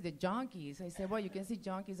want to see the junkies. I said, well, you can see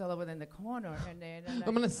junkies all over in the corner. And then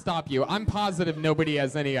I'm going to stop you. I'm positive nobody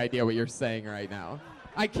has any idea what you're saying right now.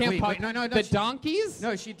 I can't. No. The donkeys?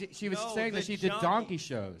 No, she was saying that she did donkey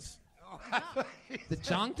shows. The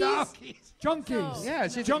junkies? Junkies. So, Yeah,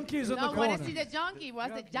 she's junkies in the no, corner. when I see the junkie,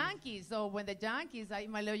 was the junkies. So when the junkies,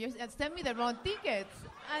 my lawyer sent me the wrong tickets.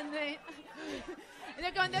 And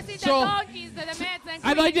they're going to see the donkeys, the Mets and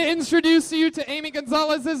I'd like to introduce you to Amy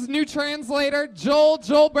Gonzalez's new translator,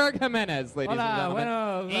 Joelberg Jimenez, ladies and Hola, gentlemen.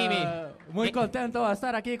 bueno, Amy. Muy contento de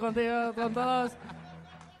estar aquí contigo, con todos.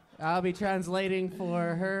 I'll be translating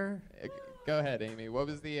for her. Go ahead, Amy. What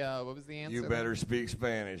was the answer? You better speak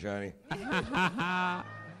Spanish, honey.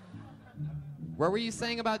 What were you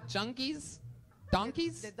saying about junkies?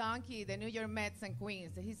 Donkeys? The donkey, the New York Mets and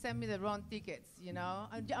Queens. He sent me the wrong tickets,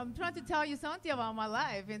 I'm trying to tell you something about my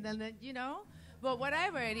life, and then, but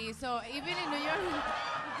whatever it is. So even in New York.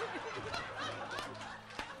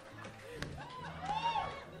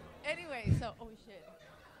 Anyway, so, oh shit.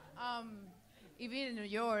 Even in New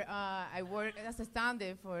York, I work as a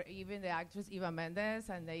stand-in for even the actress Eva Mendes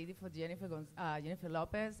and the lady for Jennifer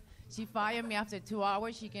Lopez. She fired me after 2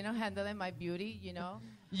 hours. She cannot handle my beauty,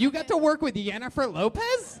 You got to work with Jennifer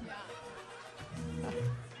Lopez?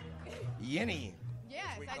 Yenny.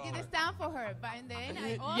 Yes, I did a stand for her, but then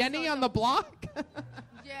I also Yenny on the block?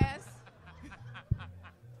 Yes.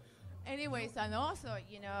 Anyways, and also,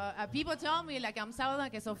 people tell me like I'm sounding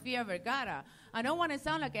like a Sofia Vergara. I don't want to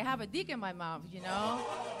sound like I have a dick in my mouth,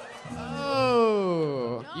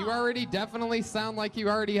 Oh. No. You already definitely sound like you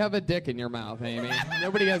already have a dick in your mouth, Amy.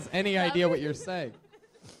 Nobody has any idea what you're saying.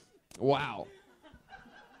 Wow.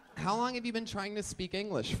 How long have you been trying to speak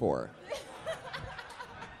English for?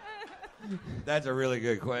 That's a really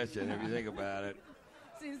good question if you think about it.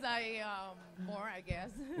 Since I born, I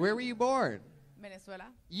guess. Where were you born? Venezuela.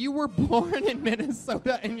 You were born in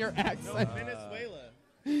Minnesota and your accent. Venezuela.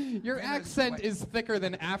 Your accent is thicker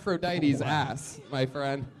than Aphrodite's ass, my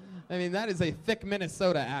friend. I mean, that is a thick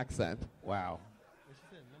Minnesota accent. Wow.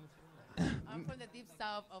 I'm from the deep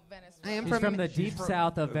south of Venezuela. I am He's from the deep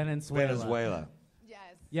south of Venezuela. Venezuela. Yes.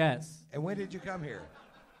 Yes. And when did you come here?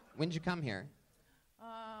 When did you come here?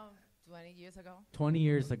 20 years ago. 20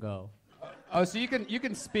 years ago. Oh, so you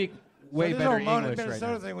can speak way so better this whole English right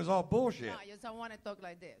Minnesota now. thing was all bullshit. No, I just don't want to talk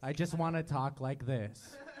like this. I just want to talk like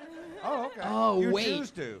this. Oh, okay. Oh, you wait.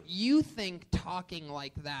 choose to. You think talking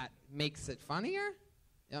like that makes it funnier?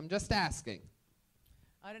 I'm just asking.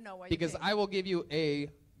 I don't know why. Because I will give you a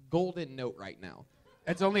golden note right now.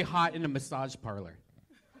 It's only hot in a massage parlor.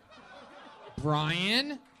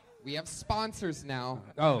 Brian, we have sponsors now.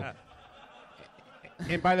 Oh.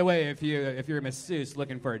 And by the way, if you're a masseuse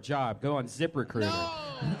looking for a job, go on ZipRecruiter. No.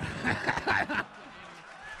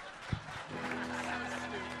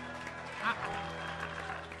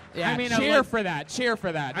 Yeah, I mean, cheer for that. Cheer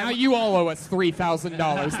for that. Now you all owe us $3,000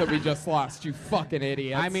 that we just lost, you fucking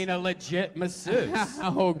idiots. I mean, a legit masseuse.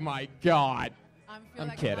 Oh, my God. I'm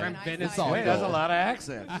like kidding. From It's Venezuela. all Wait, that's a gold. lot of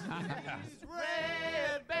accents.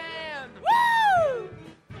 Red band. Woo!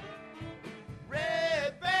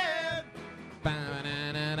 Red band.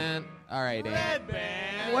 Ba-na-na-na. All right, Amy. Red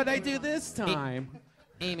band. What'd I do this time?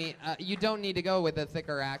 Amy, you don't need to go with a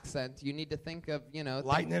thicker accent. You need to think of,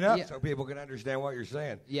 Lighten it up Yeah. so people can understand what you're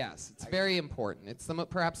saying. Yes, it's very important. It's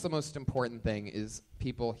perhaps the most important thing is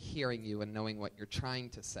people hearing you and knowing what you're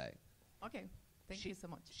trying to say. Okay. Thank you so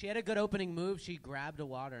much. She had a good opening move. She grabbed a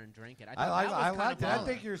water and drank it. I thought that was liked it. kinda I baller.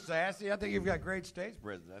 think you're sassy. I think you've got great stage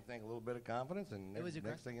presence. I think a little bit of confidence, and It was next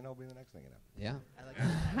aggressive. thing you know, will be the next thing you know. Yeah. I like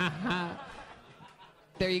that.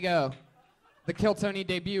 There you go. The Kill Tony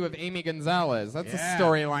debut of Amy Gonzalez. That's Yeah. a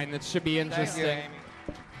storyline that should be Thank you, interesting Amy.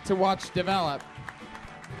 to watch develop.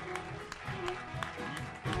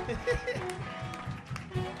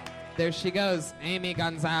 There she goes, Amy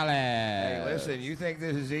Gonzalez. Hey, listen, you think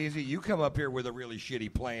this is easy? You come up here with a really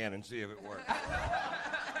shitty plan and see if it works.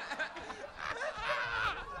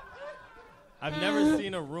 I've never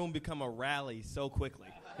seen a room become a rally so quickly.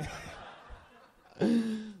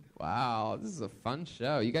 Wow, this is a fun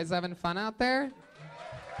show. You guys having fun out there?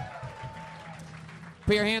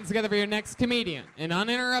 Put your hands together for your next comedian. An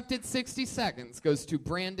uninterrupted 60 seconds goes to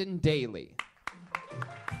Brandon Daly.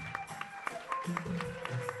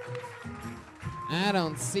 I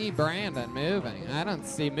don't see Brandon moving. I don't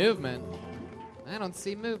see movement. I don't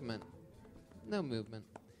see movement. No movement.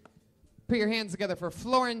 Put your hands together for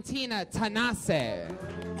Florentina Tanase.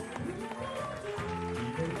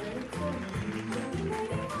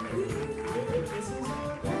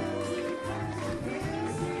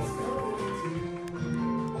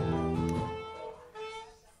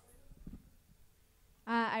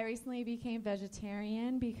 I recently became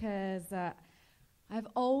vegetarian because I've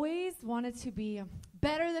always wanted to be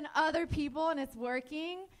better than other people, and it's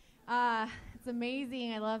working. It's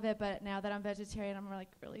amazing. I love it. But now that I'm vegetarian, I'm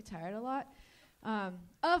really tired a lot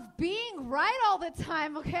of being right all the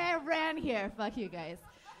time. Okay, I ran here. Fuck you guys.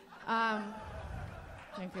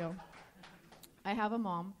 Thank you. I have a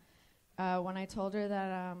mom. When I told her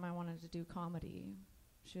that I wanted to do comedy,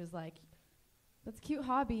 she was like, "That's a cute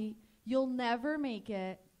hobby. You'll never make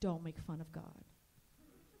it. Don't make fun of God."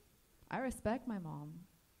 I respect my mom.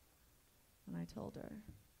 And I told her,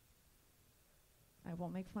 I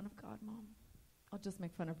won't make fun of God, Mom. I'll just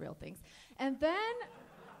make fun of real things. And then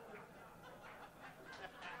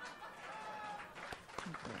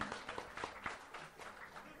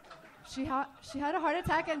she had a heart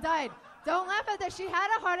attack and died. Don't laugh at that. She had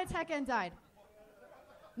a heart attack and died.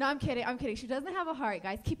 No, I'm kidding. I'm kidding. She doesn't have a heart,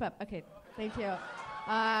 guys. Keep up. Okay, thank you.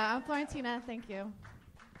 I'm Florentina. Thank you.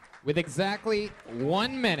 With exactly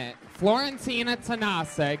 1 minute, Florentina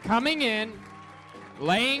Tanase coming in,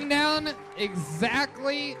 laying down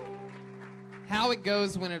exactly how it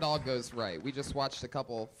goes when it all goes right. We just watched a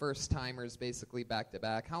couple first-timers basically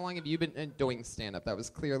back-to-back. How long have you been doing stand-up? That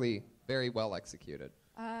was clearly very well executed.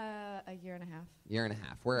 A year and a half. Year and a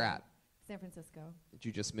half. Where at? San Francisco. Did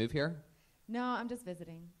you just move here? No, I'm just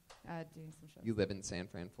visiting, doing some shows. You live in San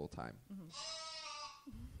Fran full-time. Mhm.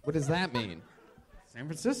 What does that mean? San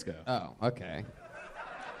Francisco. Oh, okay.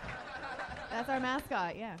 That's our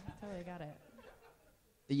mascot. Yeah, totally got it.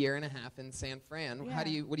 A year and a half in San Fran.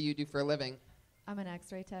 Yeah. What do you do for a living? I'm an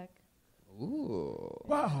X-ray tech. Ooh.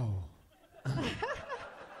 Wow.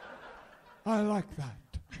 I like that.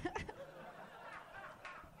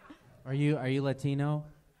 Are you Latino?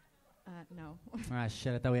 No. Ah,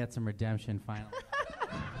 shit, I thought we had some redemption finally.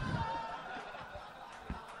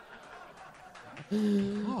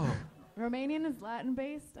 Oh. Romanian is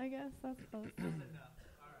Latin-based, I guess. That's close.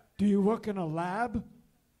 Do you work in a lab?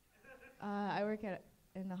 I work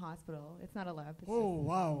in the hospital. It's not a lab. It's Oh,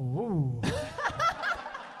 wow. Ooh.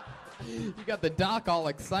 You got the doc all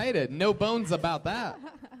excited. No bones about that.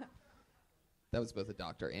 That was both a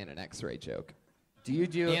doctor and an X-ray joke. Do you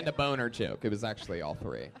do and a boner joke? It was actually all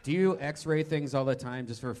three. Do you X-ray things all the time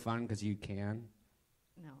just for fun because you can?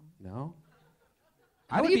 No. No.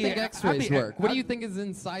 How do you think X-rays work? What do you think is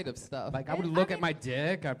inside of stuff? Like I would look at my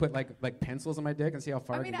dick. I put like pencils on my dick and see how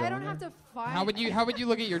far I mean, can go I don't in have there. to find. How would you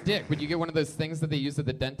look at your dick? Would you get one of those things that they use at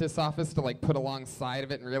the dentist's office to like put alongside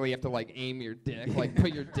of it and really have to like aim your dick, like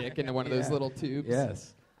put your dick into one of those little tubes?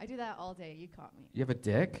 Yes. I do that all day. You caught me. You have a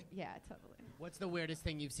dick? Yeah, totally. What's the weirdest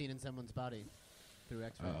thing you've seen in someone's body through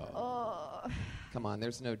X-ray? Oh. Come on,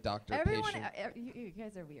 there's no doctor Everyone, patient. you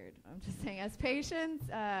guys are weird. I'm just saying. As patients,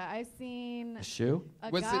 I've seen A shoe?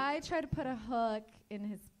 a Was it- guy try to put a hook in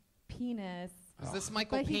his penis. Is this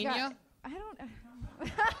Michael but he Pena? I don't.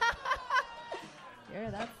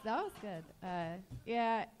 Yeah, that was good.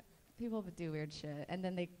 Yeah, people would do weird shit, and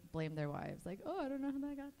then they blame their wives, like, "Oh, I don't know how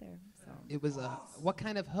that got there." So It was a what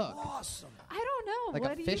kind of hook? Awesome. I don't know. Like a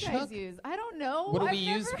what do fish you guys hook? use? I don't know. What do I've we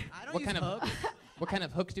use? never- What kind of what kind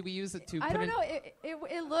of hook do we use to put I don't in know.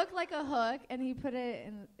 It looked like a hook, and he put it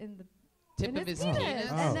in the tip in of his penis. penis?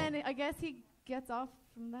 Oh. And then I guess he gets off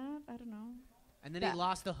from that. I don't know. And then That- he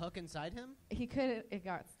lost the hook inside him? He could. It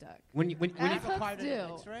got stuck. When you As you hooks required an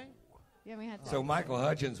do. X-ray? Yeah, we had. So Michael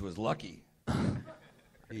Hutchins was lucky.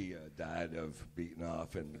 He died of beating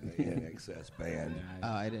off in excess band. Oh,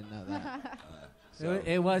 I didn't know that.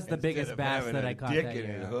 It was the instead biggest of bass having that a I caught dick that in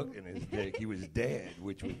year. his hook in his dick, he was dead,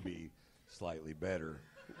 which would be slightly better.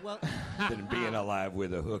 Well, than being alive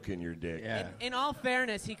with a hook in your dick. in all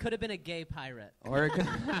fairness, he could have been a gay pirate. Or it could,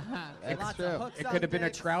 Lots of hooks it on could have been a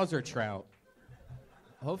dicks. trouser trout.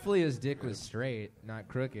 Hopefully his dick was straight, not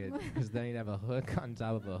crooked, because then he'd have a hook on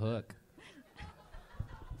top of a hook.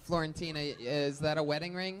 Florentina, is that a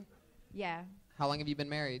wedding ring? Yeah. How long have you been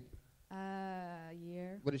married? A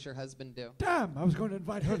year. What does your husband do? Damn, I was going to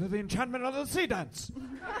invite her to the enchantment of the sea dance.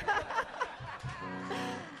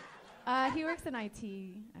 He works in IT.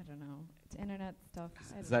 I don't know. It's internet stuff.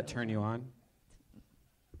 Does that turn you on?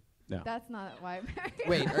 No. That's not why I'm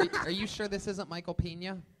married. Wait, are you sure this isn't Michael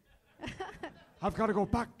Pena? I've got to go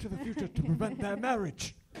back to the future to prevent their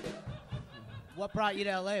marriage. What brought you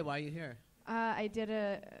to LA? Why are you here? I did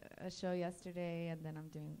a show yesterday, and then I'm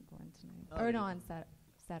doing one tonight. Oh, or you- no, on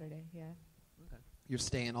Saturday, yeah. Okay. You're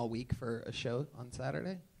staying all week for a show on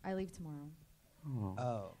Saturday? I leave tomorrow.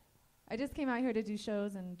 Oh. I just came out here to do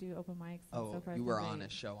shows and do open mics. And so far You it's were been on great.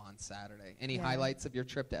 a show on Saturday. Any Yeah. highlights of your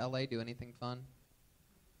trip to LA? Do anything fun?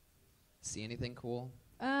 See anything cool?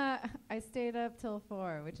 I stayed up till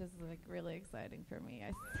 4, which is like really exciting for me.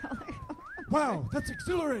 Wow, that's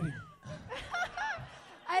exhilarating.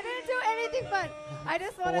 I didn't do anything, but I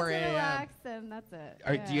just wanted 4 to a.m. relax, and that's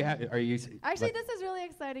it. Do you have? Are you? Actually, like- this is really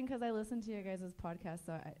exciting because I listen to your guys' podcast.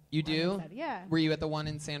 So You I'm do? excited. Yeah. Were you at the one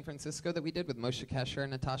in San Francisco that we did with Moshe Kesher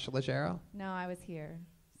and Natasha Leggero? No, I was here.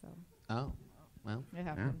 So Oh, well. it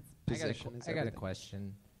happens. Position is I got a everything.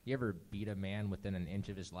 question. You ever beat a man within an inch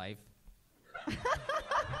of his life?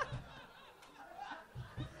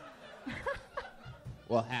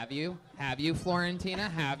 Well, have you? Have you, Florentina?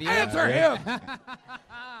 Have you? Answer him!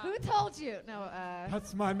 Who told you? No.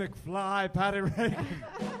 That's my McFly, Patty Reagan.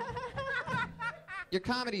 Your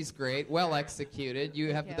comedy's great, well executed.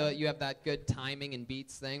 You have you. you have that good timing and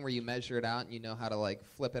beats thing where you measure it out and you know how to like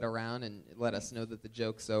flip it around and let us know that the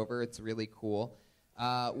joke's over. It's really cool.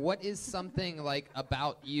 What is something like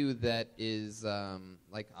about you that is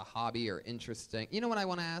like a hobby or interesting? You know what I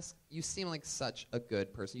want to ask? You seem like such a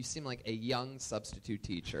good person. You seem like a young substitute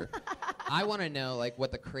teacher. I want to know like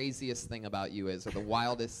what the craziest thing about you is, or the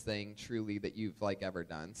wildest thing truly that you've like ever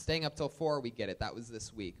done. Staying up till 4, we get it. That was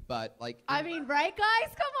this week, but like. I mean, right,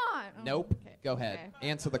 guys? Come on. Oh, Nope. okay, Go ahead. okay.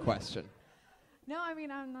 Answer the question. No, I mean,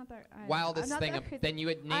 I'm not that. Wildest I'm not thing. that crazy. Then you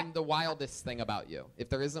would name the wildest thing about you. If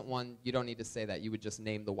there isn't one, you don't need to say that. You would just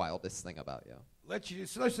name the wildest thing about you. Let's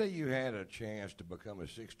say you had a chance to become a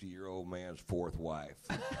 60-year-old man's fourth wife.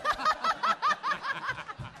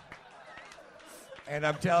 And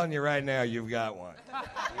I'm telling you right now, you've got one.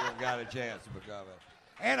 You've got a chance to become it.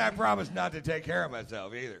 And I promise not to take care of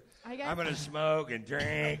myself either. I guess- I'm going to smoke and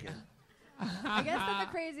drink. I guess that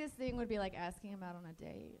the craziest thing would be like asking him out on a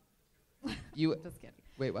date. You Just kidding.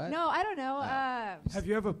 Wait, what? No, I don't know. Have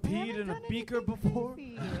you ever peed in a beaker before?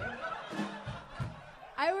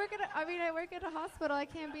 I work at a hospital. I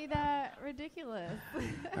can't be that ridiculous.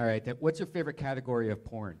 All right. What's your favorite category of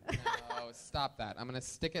porn? Oh, stop that. I'm going to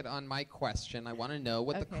stick it on my question. I want to know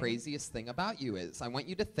what the Okay. craziest thing about you is. I want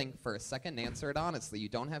you to think for a second and answer it honestly. You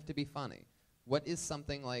don't have to be funny. What is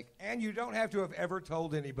something like... And you don't have to have ever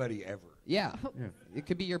told anybody ever. Yeah. It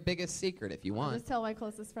could be your biggest secret if you I'll want. just tell my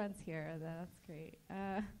closest friends here. That's great.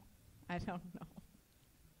 I don't know.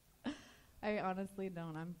 I honestly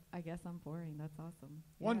don't. I guess I'm boring. That's awesome.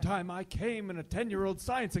 One Yeah. time I came in a 10-year-old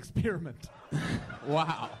science experiment.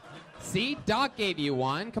 Wow. See, Doc gave you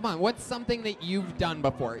one. Come on, what's something that you've done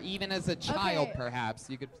before? Even as a child, Okay. perhaps.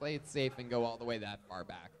 You could play it safe and go all the way that far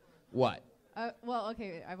back. What? Well,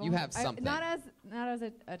 okay. You have something. Not as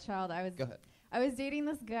a child. Go ahead. I was dating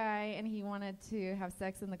this guy, and he wanted to have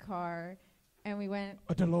sex in the car, and we went.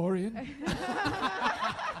 A DeLorean?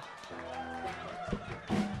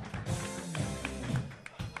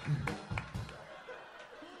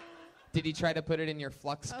 Did he try to put it in your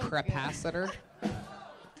flux Oh, capacitor?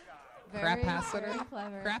 Very, Crapacitor? very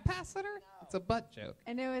clever. Crapacitor? It's a butt joke.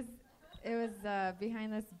 And it was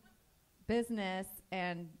behind this business,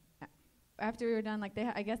 and after we were done, like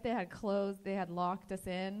I guess they had closed, they had locked us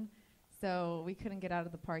in, so we couldn't get out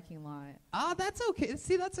of the parking lot. Oh, that's okay.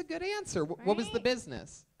 See, that's a good answer. What was the Right?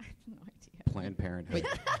 business? I have no idea. Planned Parenthood.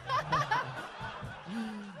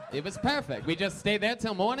 It was perfect. We just stayed there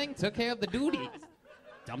till morning, took care of the duties.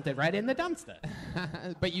 Dumped it right in the dumpster.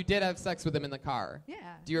 But you did have sex with him in the car. Yeah.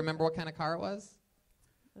 Do you remember what kind of car it was?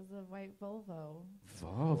 It was a white Volvo.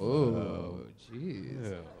 Oh,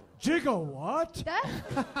 jeez. Jiggle what?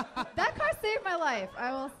 That car saved my life.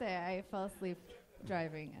 I will say. I fell asleep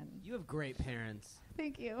driving, and You have great parents.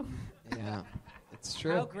 thank you. Yeah, it's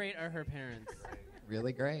true. How great are her parents?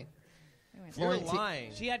 Really great. You're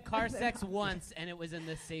lying. She had car sex once, and it was in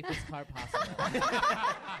the safest car possible.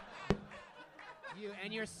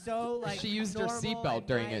 and you're so like. She used her normal seatbelt and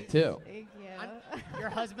during nice. it too. Thank you. Your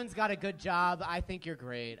husband's got a good job. I think you're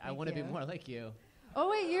great. I Thank want to be you. more like you. Oh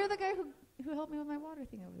wait, you're the guy who helped me with my water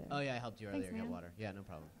thing over there. Oh yeah, I helped you Thanks, earlier get man. water. Yeah, no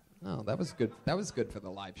problem. Oh, that was good. That was good for the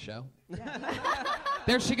live show.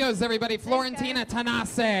 There she goes, everybody. Florentina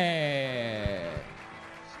Tanase.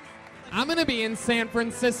 I'm going to be in San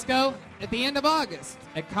Francisco at the end of August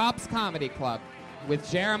at Cobb's Comedy Club with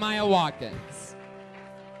Jeremiah Watkins.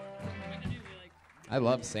 I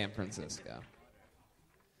love San Francisco.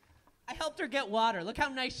 I helped her get water. Look how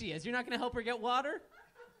nice she is. You're not going to help her get water?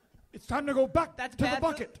 It's time to go back That's to the bad.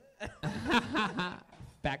 bucket.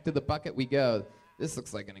 Back to the bucket we go. This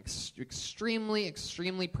looks like an extremely,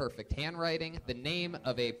 extremely perfect handwriting. The name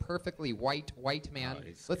of a perfectly white man.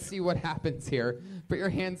 Let's see what happens here. Put your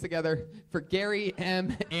hands together for Gary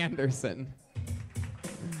M. Anderson.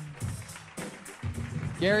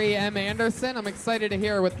 Gary M. Anderson, I'm excited to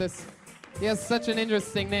hear what this. He has such an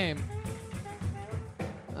interesting name.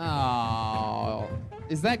 Oh.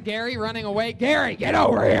 Is that Gary running away? Gary, get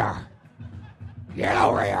over here! Get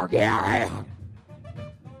over here, Gary!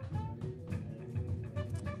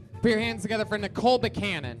 Put your hands together for Nicole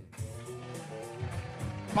Buchanan.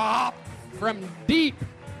 Bop! From deep.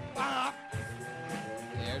 Bop!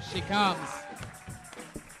 There she comes.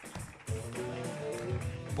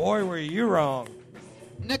 Boy, were you wrong.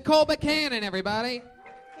 Nicole Buchanan, everybody.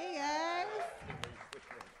 Hey guys.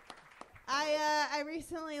 I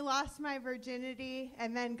recently lost my virginity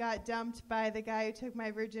and then got dumped by the guy who took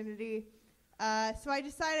my virginity. So I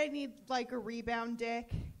decided I need like a rebound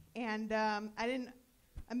dick, and I didn't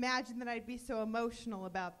imagine that I'd be so emotional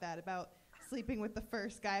about that, about sleeping with the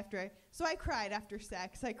first guy So I cried after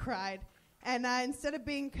sex. I cried. And instead of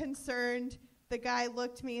being concerned, the guy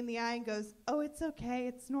looked me in the eye and goes, "Oh, it's okay.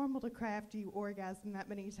 It's normal to cry after you orgasm that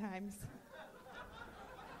many times."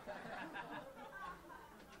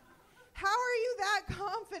 How are you that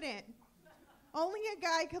confident? Only a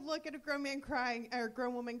guy could look at a grown man crying, or a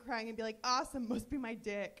grown woman crying, and be like, "Awesome, must be my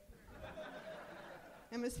dick."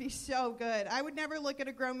 It must be so good. I would never look at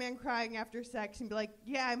a grown man crying after sex and be like,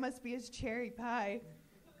 "Yeah, I must be his cherry pie.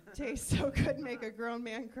 Tastes so good, make a grown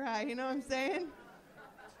man cry." You know what I'm saying?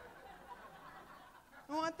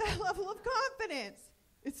 I want that level of confidence.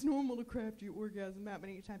 It's normal to cry after you orgasm that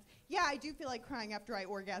many times. Yeah, I do feel like crying after I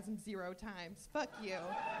orgasm 0 times. Fuck you.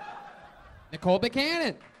 Nicole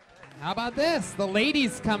Buchanan. How about this? The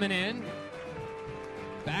ladies coming in.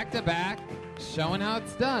 Back to back. Showing how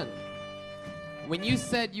it's done. When you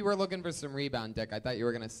said you were looking for some rebound dick, I thought you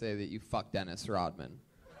were going to say that you fucked Dennis Rodman.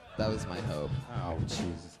 That was my hope. Oh,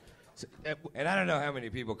 Jesus. And I don't know how many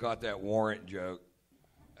people caught that warrant joke.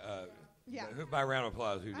 Yeah. By round of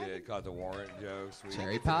applause, who did caught the warrant joke? Sweet.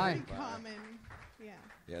 Cherry pie. Pretty common. Yeah.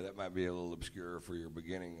 Yeah, that might be a little obscure for your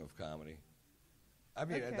beginning of comedy. I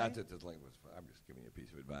mean, Okay. not that the link was. I'm just giving you a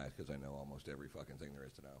piece of advice because I know almost every fucking thing there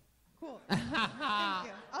is to know. Cool. Thank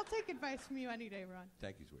you. I'll take advice from you any day, Ron.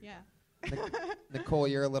 Thank you, sweetie. Yeah. Nicole,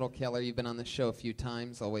 you're a little killer. You've been on the show a few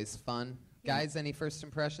times. Always fun. Yeah. Guys, any first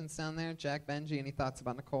impressions down there? Jack, Benji, any thoughts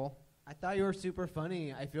about Nicole? I thought you were super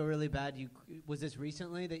funny. I feel really bad. Was this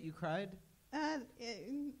recently that you cried? This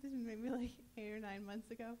was maybe like 8 or 9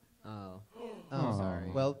 months ago. Oh. Yeah. Oh, sorry.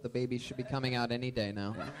 Well, the baby should be coming out any day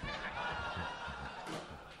now.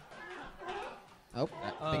 Oh,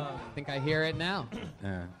 I think I hear it now.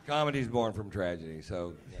 Comedy's born from tragedy,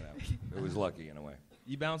 so it was lucky in a way.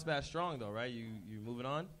 You bounced back strong though, right? You moving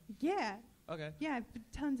on? Yeah. Okay. Yeah, I've been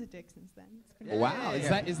tons of dick since then. It's been Wow,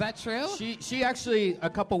 is that true? She actually a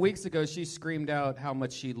couple weeks ago she screamed out how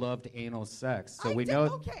much she loved anal sex. So we know.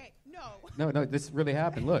 Okay, no. No, this really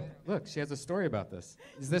happened. Look, she has a story about this.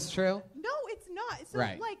 Is this true? No, it's not. So,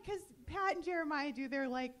 Right. like, because Pat and Jeremiah do their,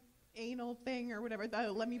 like, anal thing or whatever,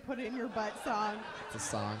 the Let Me Put It in Your Butt song. It's a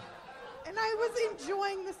song. And I was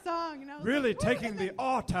enjoying the song. And I was Really like, "What?" taking the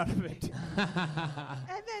art out of it.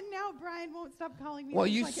 And then now Brian won't stop calling me. Well,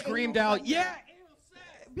 this, you like, screamed anal out, fucker. "Yeah,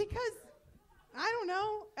 Because, I don't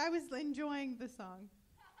know, I was enjoying the song.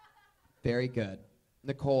 Very good.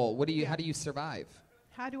 Nicole, how do you survive?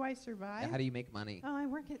 How do I survive? How do you make money? Oh, I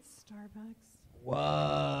work at Starbucks.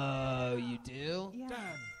 Whoa, you do? Yeah,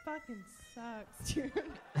 it fucking sucks, dude.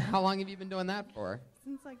 How long have you been doing that for?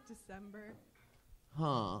 Since, like, December.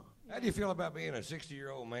 Huh. How do you feel about being a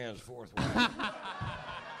 60-year-old man's fourth wife?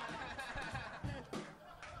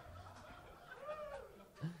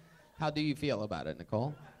 How do you feel about it,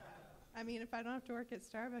 Nicole? I mean, if I don't have to work at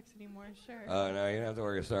Starbucks anymore, sure. No, you don't have to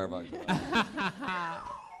work at Starbucks.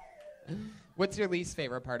 What's your least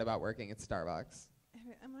favorite part about working at Starbucks?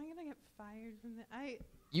 Am I gonna get fired from the?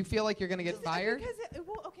 You feel like you're gonna get fired?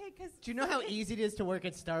 Because Do you know how easy it is to work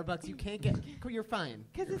at Starbucks? You can't get. You're fine.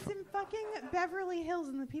 Because it's in fucking Beverly Hills,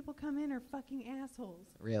 and the people come in are fucking assholes.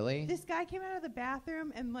 Really? This guy came out of the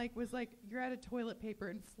bathroom and was like, "You're out of toilet paper,"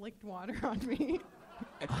 and flicked water on me.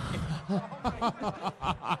 Wait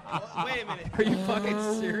a minute. Are you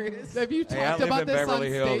fucking serious? Have you Hey, I talked live about in this Beverly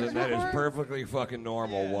on Hills, stage and that is before? perfectly fucking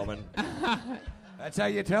normal, woman. That's how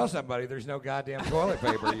you tell somebody there's no goddamn toilet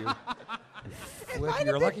paper.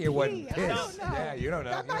 You're lucky it wasn't pee. piss. I don't know. Yeah, you don't know.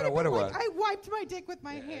 That You might don't know have what it been was. like, I wiped my dick with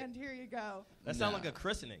my hand. Here you go. That sounds like a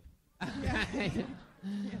christening.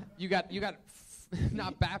 You got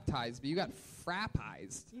not baptized, but you got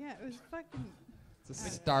frappized. Yeah, it was fucking. It's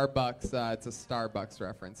a Starbucks. It's a Starbucks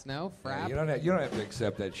reference. No, frap. You don't have to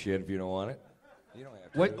accept that shit if you don't want it. You don't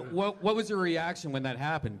have to. What was your reaction when that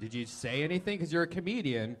happened? Did you say anything? Because you're a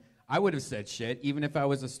comedian. I would have said shit, even if I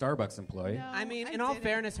was a Starbucks employee. No, I mean, in all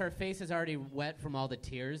fairness, her face is already wet from all the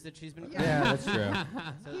tears that she's been crying. Yeah, that's true.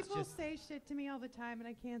 So it's People just say shit to me all the time, and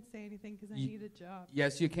I can't say anything because I need a job.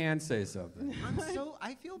 Yes, you can say something.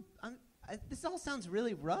 this all sounds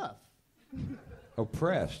really rough.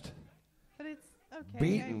 Oppressed. But it's okay.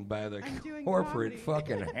 Beaten by the I'm doing corporate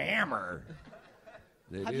comedy. fucking hammer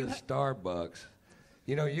that Have is you Starbucks.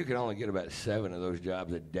 You know, you can only get about 7 of those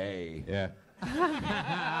jobs a day. Yeah.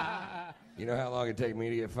 You know how long it take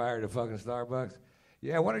me to get fired at fucking Starbucks?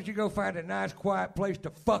 Yeah, why don't you go find a nice, quiet place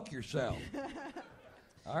to fuck yourself?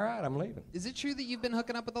 All right, I'm leaving. Is it true that you've been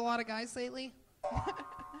hooking up with a lot of guys lately?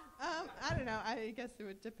 I don't know. I guess it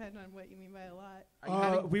would depend on what you mean by a lot.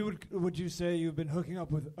 Would you say you've been hooking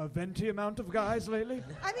up with a venti amount of guys lately?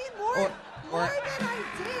 I mean, more than I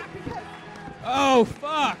did because. Oh,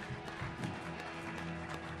 fuck!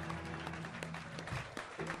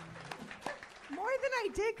 More than I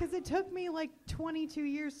did because it took me like 22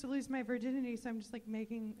 years to lose my virginity, so I'm just like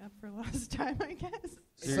making up for lost time, I guess.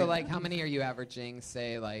 So like, how many are you averaging,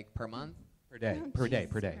 say, like per month? Per day. Oh, Per day.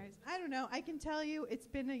 Jesus Per day. Christ. I don't know. I can tell you it's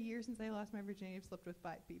been a year since I lost my virginity. I've slept with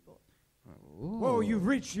 5 people. Whoa, you've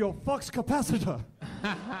reached your flux capacitor.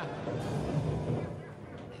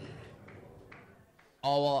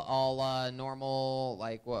 all normal,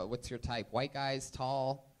 like what's your type? White guys,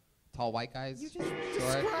 tall white guys? You just short?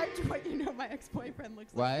 described what you know my ex-boyfriend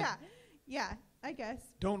looks What? like. Yeah, I guess.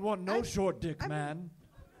 Don't want no short dick, man.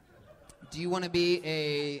 Do you want to be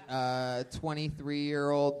a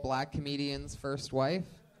 23-year-old black comedian's first wife?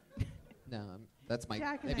 No, that's my.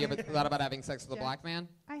 Jack and Have you I ever thought about having sex with a Jack. black man?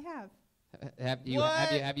 I have. Have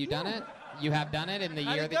you done it? You have done it in the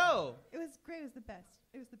How'd year it go? It was great. It was the best.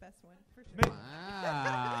 It was the best one, for sure.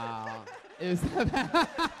 Wow. It was the best.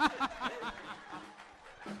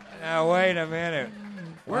 Now, wait a minute.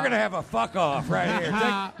 We're going to have a fuck-off right here.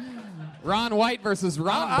 Ron White versus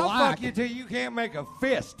Ron I'll Black. fuck you till you can't make a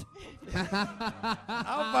fist.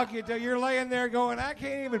 I'll fuck you till you're laying there going, I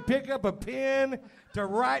can't even pick up a pen to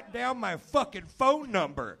write down my fucking phone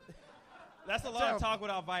number. That's a lot of talk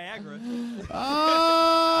without Viagra.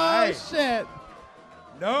 Oh, Hey. shit.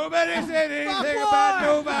 Nobody said anything about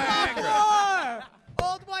no Viagra.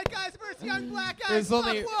 Old white guys versus young black guys. There's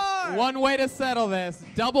only Fuck war. one way to settle this.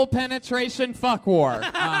 Double penetration fuck war.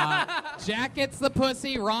 Jack gets the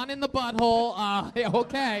pussy, Ron in the butthole.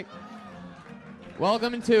 Okay.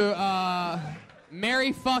 Welcome to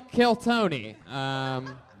Marry, Fuck, Kill Tony.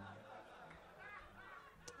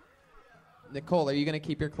 Nicole, are you going to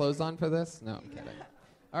keep your clothes on for this? No, I'm kidding.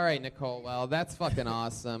 All right, Nicole. Well, that's fucking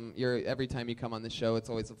awesome. Every time you come on the show, it's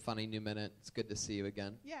always a funny new minute. It's good to see you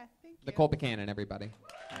again. Yeah, thank you. Nicole Buchanan, everybody.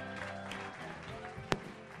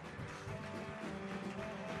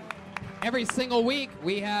 Every single week,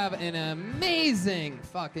 we have an amazing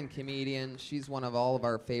fucking comedian. She's one of all of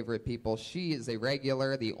our favorite people. She is a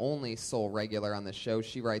regular, the only sole regular on the show.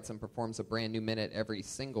 She writes and performs a brand new minute every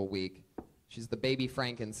single week. She's the baby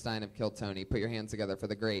Frankenstein of Kill Tony. Put your hands together for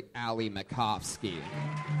the great Ali Makovsky.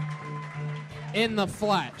 In the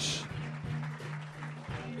flesh.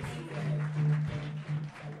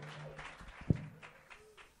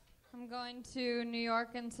 I'm going to New York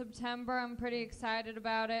in September. I'm pretty excited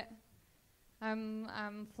about it.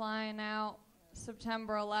 I'm flying out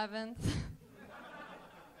September 11th.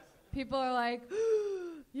 People are like,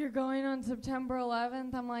 "You're going on September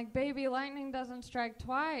 11th?" I'm like, "Baby, lightning doesn't strike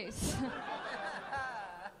twice."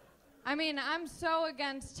 I mean, I'm so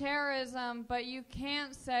against terrorism, but you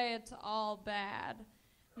can't say it's all bad.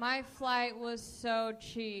 My flight was so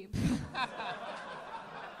cheap.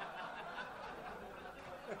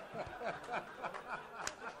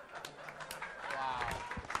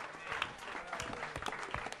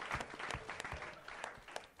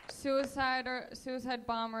 Suicide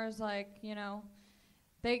bombers, like, you know,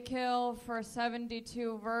 they kill for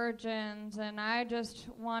 72 virgins, and I just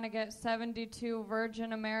want to get 72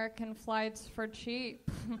 Virgin American flights for cheap.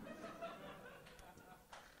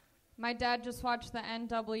 My dad just watched the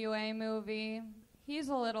NWA movie. He's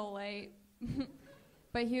a little late.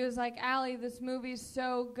 But he was like, Allie, this movie's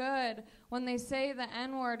so good. When they say the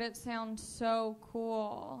N-word, it sounds so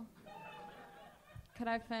cool. Could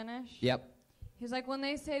I finish? Yep. He's like, when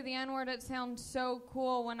they say the N-word, it sounds so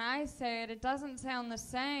cool. When I say it, it doesn't sound the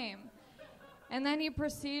same. And then he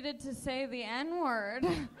proceeded to say the N-word.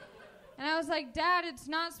 And I was like, Dad, it's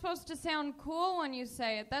not supposed to sound cool when you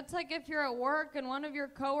say it. That's like if you're at work and one of your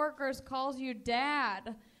coworkers calls you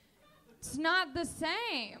Dad. It's not the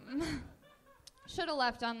same. Should have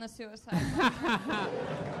left on the suicide.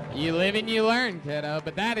 You live and you learn, kiddo.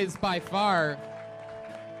 But that is by far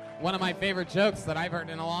one of my favorite jokes that I've heard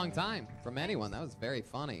in a long time from anyone. That was very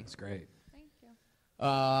funny. It's great. Thank you.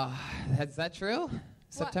 Is that true?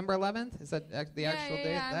 September 11th? Is that the actual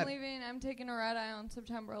date? Yeah, I'm leaving. I'm taking a red eye on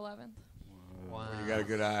September 11th. Wow. You got a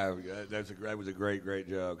good eye. That was a great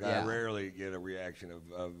joke. Yeah. I rarely get a reaction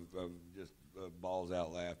of just balls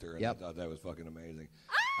out laughter, and I thought that was fucking amazing.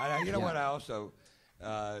 You know what? I also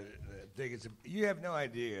think you have no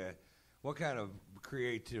idea what kind of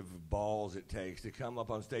creative balls it takes to come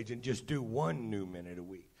up on stage and just do 1 new minute a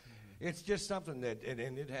week. It's just something that, and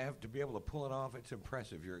it'd have to be able to pull it off. It's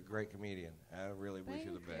impressive. You're a great comedian. I really wish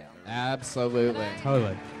you the best. Absolutely.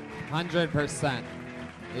 Totally. 100%.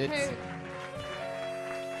 Hey,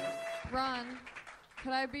 Ron,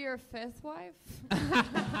 could I be your 5th wife?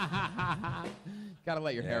 Gotta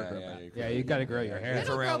let your hair grow back. Yeah, you gotta grow your hair.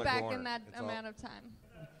 It'll grow back in that amount of time.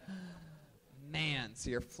 Man, so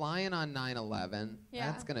you're flying on 9/11. Yeah.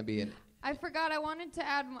 That's gonna be I forgot I wanted to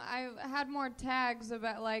add, I had more tags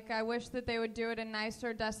about, like, I wish that they would do it in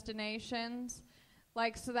nicer destinations.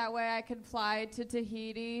 Like, so that way I could fly to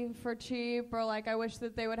Tahiti for cheap, or, like, I wish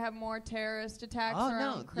that they would have more terrorist attacks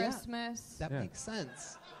around Christmas. That makes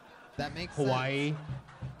sense. That makes Hawaii. sense.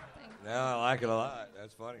 No, I like it a lot.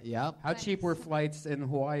 That's funny. Yep. How cheap were flights in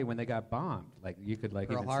Hawaii when they got bombed? Like, you could, like,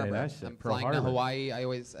 Pearl even Harbor. say that shit. I'm Pearl flying Harbor. to Hawaii.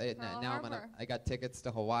 I got tickets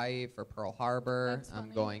to Hawaii for Pearl Harbor. That's I'm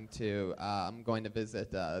going to visit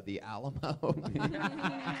the Alamo.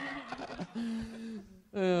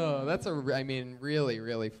 Oh, that's really,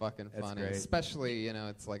 really fucking funny. great. Especially,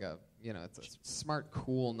 it's like it's a smart,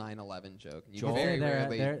 cool 9/11 joke. You Joel? very They're,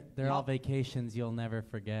 rarely. they're all vacations you'll never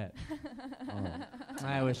forget.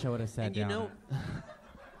 I wish I would have sat And you down. know,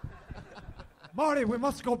 Marty, we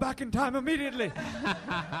must go back in time immediately.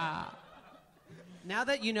 now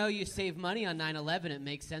that you know you save money on 9/11, it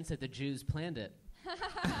makes sense that the Jews planned it.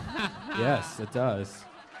 Yes, it does.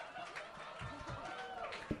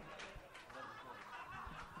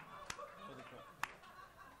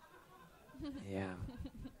 Yeah.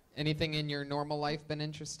 Anything in your normal life been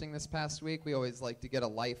interesting this past week? We always like to get a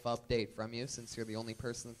life update from you, since you're the only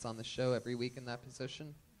person that's on the show every week in that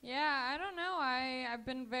position. Yeah, I don't know. I've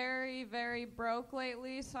been very, very broke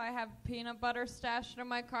lately, so I have peanut butter stashed in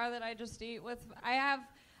my car that I just eat with. I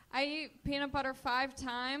eat peanut butter 5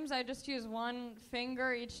 times. I just use 1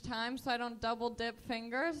 finger each time, so I don't double dip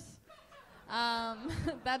fingers.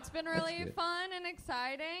 That's been really fun and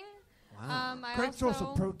exciting. Wow. Great source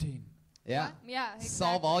of protein. Yeah. What? Yeah, exactly.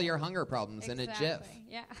 Solve all your hunger problems in a jiff. Exactly,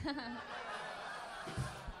 yeah.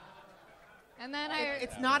 And then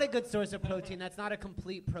It's not a good source of protein. That's not a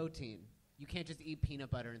complete protein. You can't just eat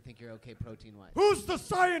peanut butter and think you're okay protein-wise. Who's the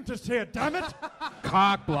scientist here, damn it?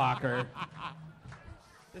 Cock blocker.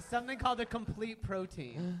 There's something called a complete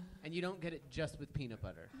protein, and you don't get it just with peanut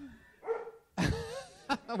butter.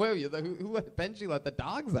 Wait, who let Benji let the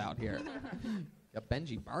dogs out here? Got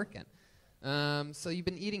Benji barking. So you've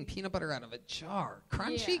been eating peanut butter out of a jar.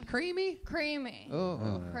 Crunchy, Yeah. creamy? Creamy.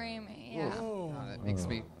 Oh. Creamy, yeah. God, that makes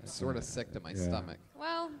me sort of sick to my stomach.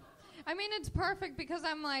 Well, I mean, it's perfect because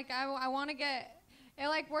I'm like, I want to get, it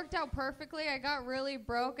like worked out perfectly. I got really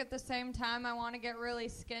broke at the same time. I want to get really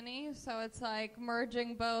skinny. So it's like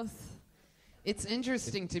merging both. It's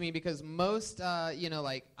interesting to me because most,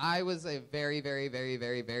 like I was a very, very, very,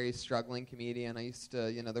 very, very struggling comedian. I used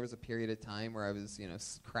to, there was a period of time where I was,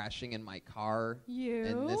 crashing in my car. You?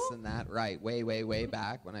 And this and that. Right. Way, way, way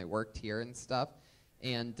back when I worked here and stuff.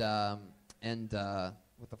 And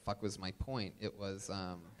what the fuck was my point? It was,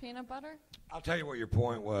 Peanut butter? I'll tell you what your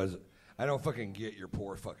point was. I don't fucking get your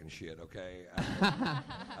poor fucking shit, okay?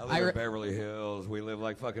 I live in Beverly Hills. We live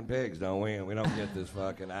like fucking pigs, don't we? And we don't get this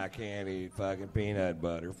fucking, I can't eat fucking peanut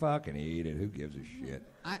butter. Fucking eat it. Who gives a shit?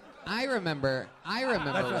 I remember.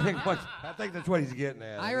 I think that's what he's getting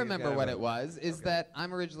at. I remember what it was, is that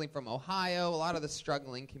I'm originally from Ohio. A lot of the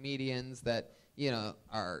struggling comedians that,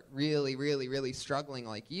 are really, really, really struggling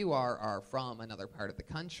like you are from another part of the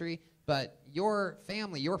country. But your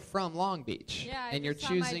family, you're from Long Beach. Yeah, I and you're just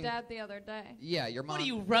choosing. saw my dad the other day. Yeah, your mom. What are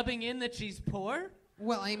you rubbing in that she's poor?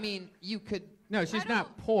 Well, I mean, you could. No, she's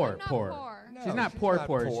not poor. I'm not poor. poor. She's No, not she's poor. not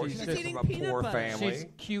Poor. poor. She's She's just eating from a peanut poor butter. family. She's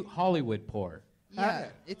cute Hollywood poor. Yeah,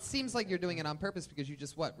 it seems like you're doing it on purpose because you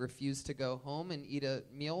just refuse to go home and eat a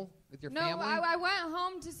meal with your No, family? I went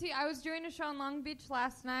home to see. I was doing a show in Long Beach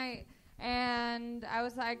last night, and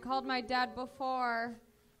I called my dad before,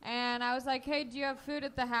 and I was like, "Hey, do you have food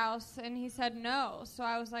at the house?" And he said no. So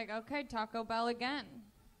I was like, "Okay, Taco Bell again."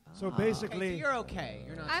 So basically, Okay, so you're okay.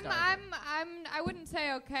 You're not I wouldn't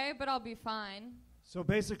say okay, but I'll be fine. So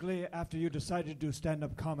basically, after you decided to do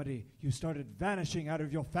stand-up comedy, you started vanishing out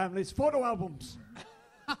of your family's photo albums.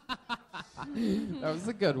 That was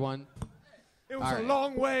a good one. It was All a right.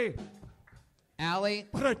 long way, Allie.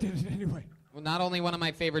 but I did it anyway. Well, not only one of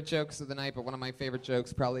my favorite jokes of the night, but one of my favorite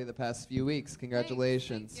jokes probably the past few weeks.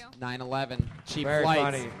 Congratulations. Thank you. 9/11. Cheap Very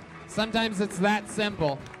flights. funny. Sometimes it's that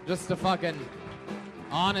simple. Just a fucking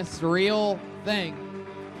honest, real thing.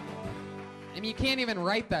 I mean, you can't even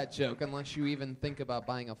write that joke unless you even think about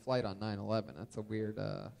buying a flight on 9/11. That's a weird,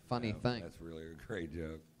 funny thing. That's really a great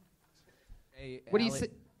joke. Hey, What do you Allie, say?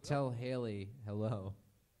 Tell Haley hello.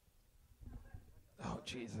 Oh,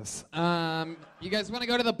 Jesus. You guys want to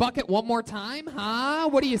go to the bucket one more time, huh?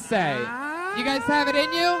 What do you say? You guys have it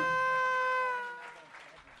in you?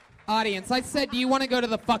 Audience, I said, do you want to go to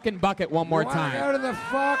the fucking bucket one more time? Go to the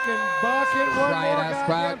fucking bucket one Quiet more ass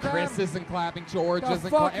crowd. goddamn Chris time. isn't clapping. George The isn't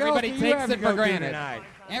fuck clapping. Everybody else do you takes have to it go for do granted. tonight?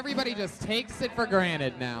 Everybody just takes it for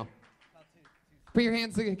granted now. Put your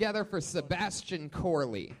hands together for Sebastian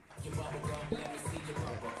Corley.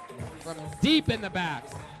 From deep in the back.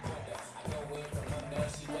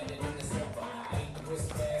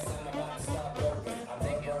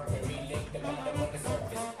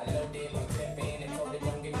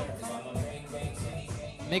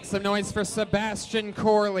 Make some noise for Sebastian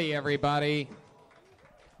Corley, everybody.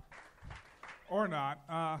 Or not.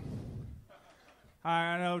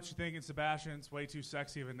 I know what you're thinking, Sebastian. It's way too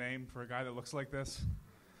sexy of a name for a guy that looks like this.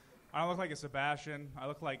 I don't look like a Sebastian. I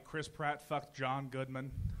look like Chris Pratt fucked John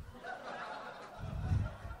Goodman.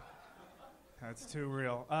 That's too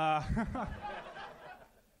real. Oh,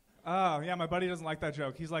 yeah, my buddy doesn't like that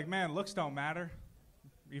joke. He's like, man, looks don't matter.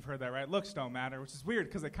 You've heard that, right? Looks don't matter, which is weird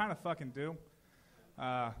because they kind of fucking do.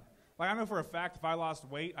 Like, I know for a fact if I lost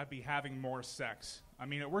weight, I'd be having more sex. I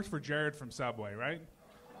mean, it works for Jared from Subway, right?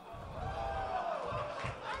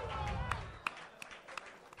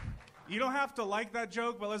 You don't have to like that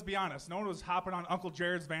joke, but let's be honest. No one was hopping on Uncle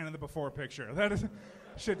Jared's van in the before picture.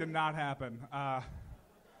 Shit did not happen. Now,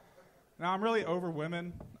 I'm really over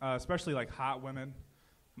women, especially like hot women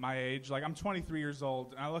my age. Like, I'm 23 years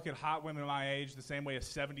old, and I look at hot women my age the same way a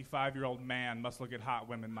 75-year-old man must look at hot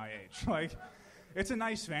women my age. Like, it's a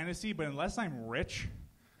nice fantasy, but unless I'm rich,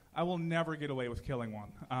 I will never get away with killing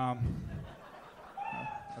one.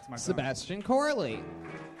 That's my Sebastian Corley.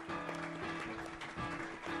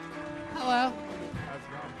 Hello. How's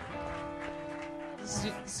it going? This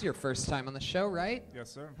is your first time on the show, right?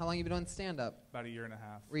 Yes, sir. How long you been doing stand-up? About a year and a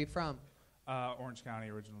half. Where you from? Orange County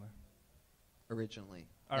originally. Originally.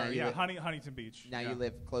 Or, Now you yeah, li- Huntington Beach. Now yeah. you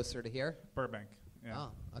live closer to here? Burbank. Yeah.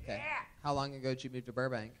 Oh, okay. How long ago did you move to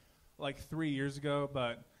Burbank? Like 3 years ago,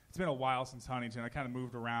 but it's been a while since Huntington. I kind of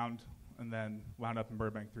moved around and then wound up in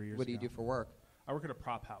Burbank 3 years ago. What do you do for work? I work at a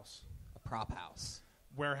prop house. A prop house.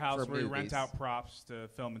 Warehouse For where we rent movies. out props to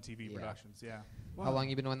film and TV Yeah. productions, yeah. How long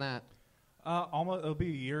you been doing that? Almost, it'll be a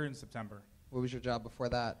year in September. What was your job before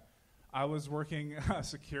that? I was working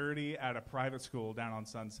security at a private school down on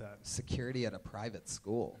Sunset. Security at a private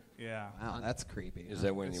school. Yeah. Wow, that's creepy. Is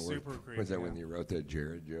that when It's you super worked? creepy, Was that yeah. when you wrote that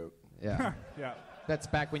Jared joke? Yeah. Yeah. That's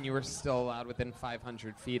back when you were still allowed within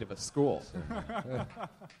 500 feet of a school.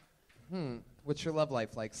 What's your love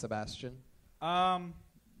life like, Sebastian?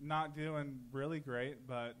 Not doing really great,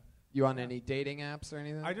 but You on any dating apps or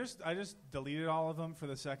anything? I just deleted all of them for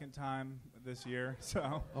the second time this year.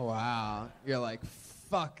 So Oh, wow. You're like,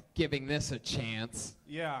 fuck giving this a chance.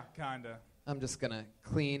 yeah, kinda. I'm just going to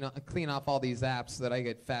clean off all these apps so that I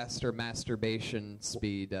get faster masturbation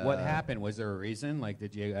speed. What happened? Was there a reason? Like,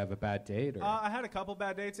 did you have a bad date? Or? I had a couple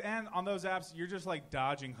bad dates, and on those apps, you're just like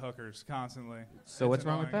dodging hookers constantly. So what's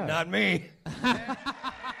wrong with annoying. that? Not me.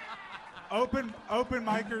 Open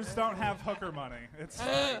micers don't have hooker money. It's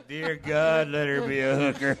Dear God, let her be a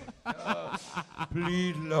hooker.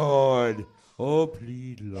 Please, Lord. Oh,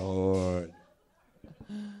 please, Lord.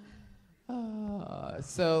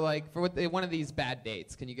 so like for one of these bad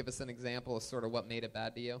dates, can you give us an example of sort of what made it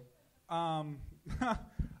bad to you? I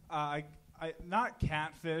Not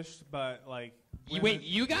catfished, but like. Wait,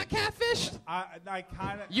 you got catfished? I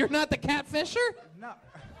kind of. You're not the catfisher? No.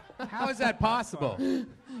 How is that possible?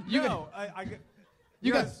 You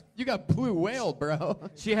got blue whale, bro.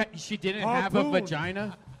 She didn't have a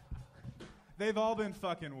vagina. They've all been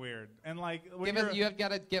fucking weird, and like you have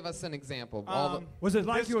got to give us an example. Of all the Was it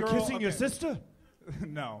like you were kissing your sister?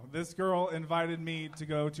 No, this girl invited me to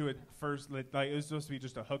go to a first, like it was supposed to be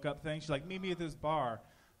just a hookup thing. She's like, meet me at this bar,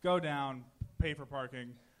 go down, pay for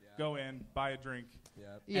parking, go in, buy a drink.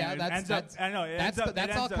 Yeah, that's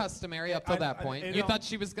all customary up till that point. You thought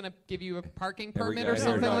she was gonna give you a parking permit or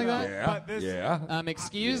something like that?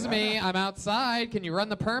 Excuse me, I'm outside. Can you run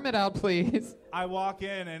the permit out, please? I walk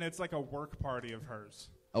in and it's like a work party of hers.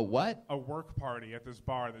 A what? A work party at this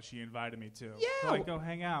bar that she invited me to. Yeah. So I go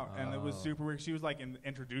hang out, and it was super weird. She was like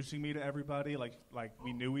introducing me to everybody, like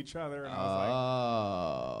we knew each other, and I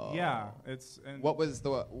was like, yeah, it's. And what was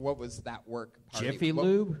that work party? Jiffy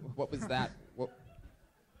Lube? What was that?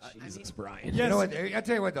 Jesus, Brian. You know what? I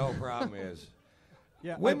tell you what the whole problem is.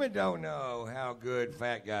 Yeah, women don't know how good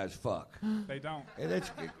fat guys fuck. They don't. And it's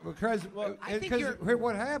because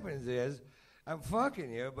what happens is I'm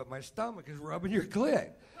fucking you, but my stomach is rubbing your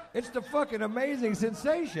clit. It's the fucking amazing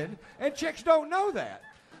sensation, and chicks don't know that.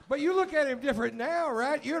 But you look at him different now,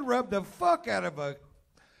 right? You'd rub the fuck out of a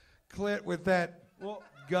clit with that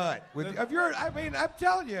gut. I'm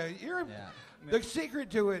telling you, the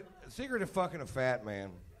secret to fucking a fat man,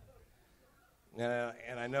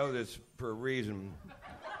 and I know this for a reason,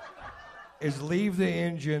 is leave the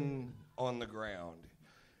engine on the ground.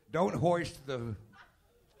 Don't hoist the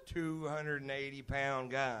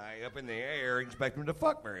 280-pound guy up in the air and expect him to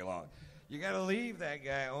fuck very long. You got to leave that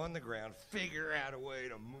guy on the ground, figure out a way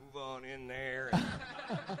to move on in there, and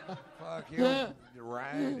fuck, he'll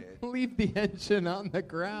ride it. Leave the engine on the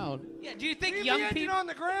ground. Yeah, do you think Leave young the engine people on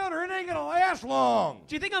the ground or it ain't gonna last long?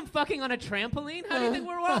 Do you think I'm fucking on a trampoline? How do you think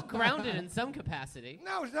we're all grounded in some capacity?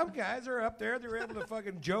 No, some guys are up there. They're able to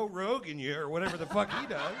fucking Joe Rogan you or whatever the fuck he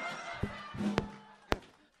does.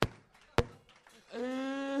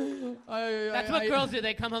 That's what girls do.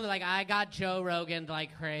 They come home like, I got Joe Rogan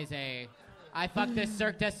like crazy. I fucked this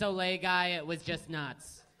Cirque du Soleil guy. It was just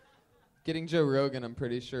nuts. Getting Joe Rogan, I'm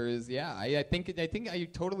pretty sure is I think I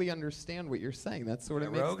totally understand what you're saying. That sort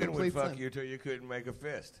of makes Rogan would complete fuck sense. you till you couldn't make a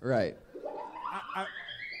fist. Right.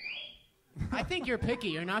 I think you're picky.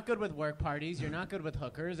 You're not good with work parties. You're not good with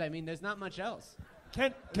hookers. I mean, there's not much else.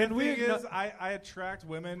 The thing is, I attract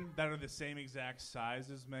women that are the same exact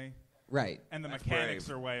size as me. Right. And the That's mechanics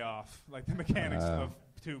brave. are way off. Like the mechanics of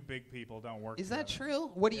two big people don't work. Is that together.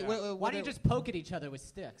 true? What do you? Why don't you just poke at each other with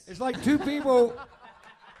sticks? It's like two people.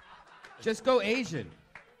 Just go Asian.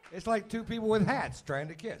 It's like two people with hats trying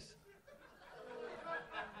to kiss.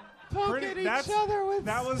 Poke at each other with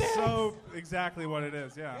That was sticks. so exactly what it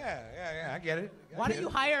is. Yeah. Yeah. I get it. Why don't you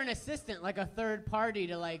hire an assistant, like a third party,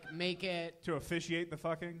 to like make it To officiate the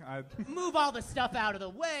fucking. move all the stuff out of the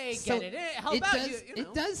way, get it in, help out you know.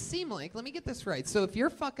 It does seem like, let me get this right. So if you're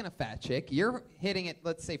fucking a fat chick, you're hitting it,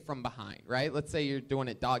 let's say, from behind, right? Let's say you're doing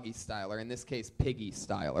it doggy style, or in this case, piggy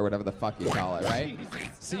style, or whatever the fuck you call it, right?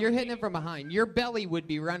 So you're hitting it from behind. Your belly would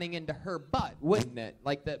be running into her butt, wouldn't it?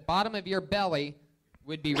 Like the bottom of your belly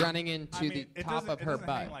would be running into the top of her It doesn't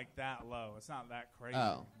butt. hang like that low. It's not that crazy.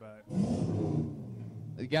 Oh. But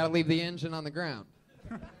You gotta leave the engine on the ground.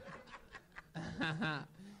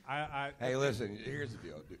 Hey, listen, here's the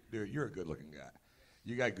deal. Dude, you're a good-looking guy.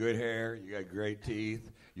 You got good hair. You got great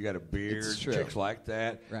teeth. You got a beard. It's true. Chicks like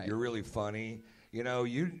that. Right. You're really funny. You know,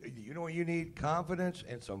 you know what you need? Confidence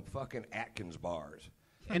and some fucking Atkins bars.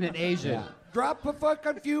 And an Asian. Yeah. Drop a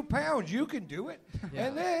fucking few pounds. You can do it. Yeah.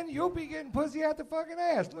 And then you'll be getting pussy out the fucking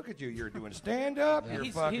ass. Look at you. You're doing stand-up. Yeah. You're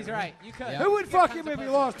He's fucking. right. You could. Who would fuck him if he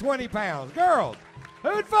lost 20 pounds? Girls.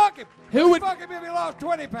 Who'd fuck him? Who would fuck him if he lost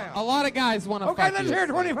 20 pounds? A lot of guys want to Okay, fuck let's you. hear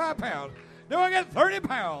 25 pounds. Then we get 30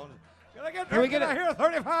 pounds. Can I get Can we can get I hear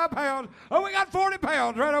 35 pounds? Oh, we got 40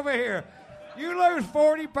 pounds right over here. You lose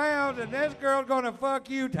 40 pounds, and this girl's going to fuck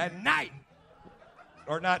you tonight.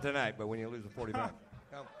 Or not tonight, but when you lose the 40 pounds.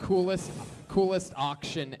 Coolest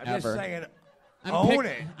auction I'm ever. just saying, own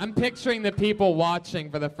it. I'm picturing the people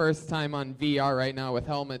watching for the first time on VR right now with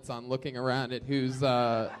helmets on, looking around at who's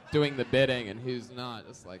doing the bidding and who's not.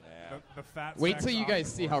 It's like, the fat wait sex till you guys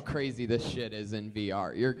auction see how crazy this shit is in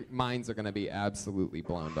VR. Your minds are gonna be absolutely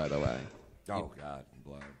blown, by the way. Oh God,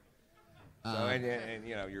 blown. So and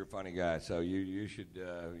you know you're a funny guy, so you should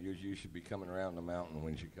be coming around the mountain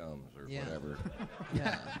when she comes or whatever.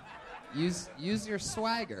 Yeah. Use your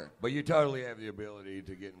swagger. But you totally have the ability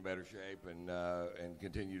to get in better shape and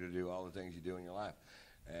continue to do all the things you do in your life.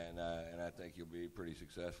 And I think you'll be pretty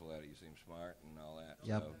successful at it. You seem smart and all that.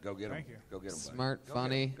 Yep. So go get them. Thank you. Go get them. Smart, Go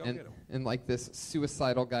funny, get 'em. Go get 'em. and like this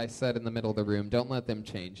suicidal guy said in the middle of the room, don't let them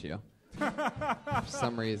change you. For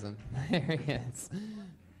some reason. There he is.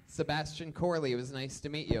 Sebastian Corley, it was nice to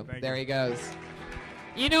meet you. Thank There you. he goes.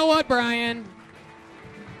 You know what, Brian?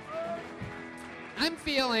 I'm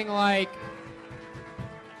feeling like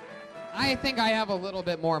I think I have a little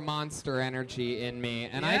bit more monster energy in me,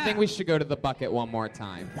 and I think we should go to the bucket one more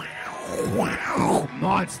time.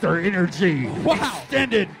 Monster energy. Wow.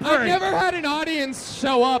 Extended I've break. never had an audience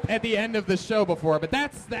show up at the end of the show before, but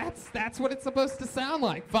that's what it's supposed to sound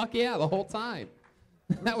like. Fuck yeah, the whole time.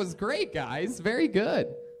 That was great, guys. Very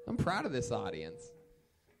good. I'm proud of this audience.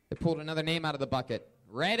 They pulled another name out of the bucket.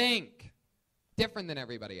 Red Ink. Different than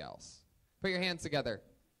everybody else. Put your hands together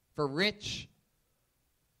for Rich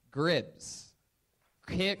Gibbs.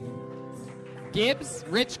 Gibbs?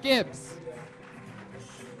 Rich Gibbs.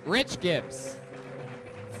 Rich Gibbs.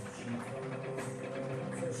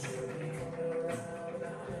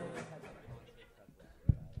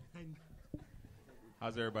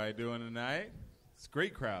 How's everybody doing tonight? It's a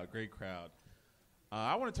great crowd, great crowd.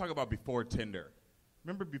 I want to talk about before Tinder.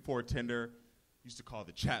 Remember before Tinder, used to call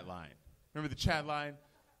the chat line. Remember the chat line?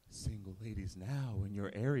 Single ladies now in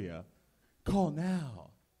your area. Call now.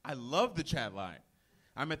 I love the chat line.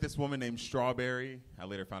 I met this woman named Strawberry. I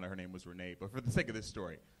later found out her name was Renee, but for the sake of this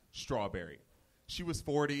story, Strawberry. She was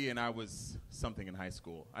 40 and I was something in high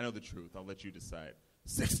school. I know the truth. I'll let you decide.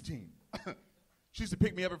 16. She used to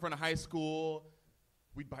pick me up in front of high school.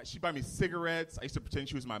 She'd buy me cigarettes. I used to pretend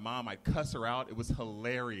she was my mom. I'd cuss her out. It was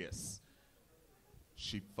hilarious.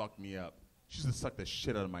 She fucked me up. She used to suck the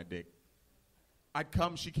shit out of my dick. I'd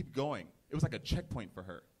come, she'd keep going. It was like a checkpoint for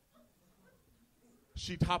her.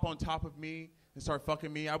 She'd hop on top of me and start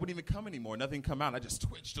fucking me. I wouldn't even come anymore. Nothing come out. I just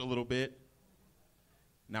twitched a little bit.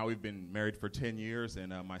 Now we've been married for 10 years,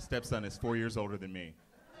 and my stepson is 4 years older than me.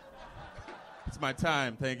 It's my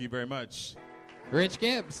time. Thank you very much. Rich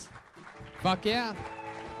Gibbs. Fuck yeah.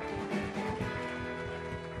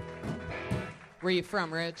 Where are you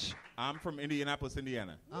from, Rich? I'm from Indianapolis,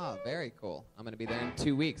 Indiana. Oh, very cool. I'm going to be there in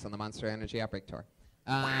 2 weeks on the Monster Energy Outbreak Tour.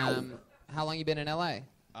 How long you been in L.A.?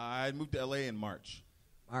 I moved to L.A. in March.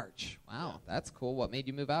 March. Wow, that's cool. What made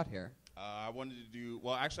you move out here? I wanted to do,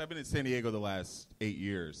 well, actually, I've been in San Diego the last 8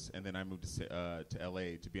 years, and then I moved to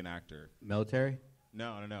L.A. to be an actor. Military?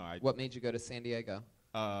 No. What made you go to San Diego?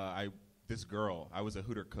 This girl, I was a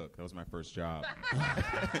Hooter cook. That was my first job. Wow.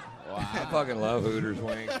 I fucking love Hooters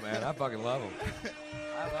wings, man. I fucking love them.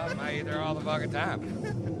 I love them. I eat there all the fucking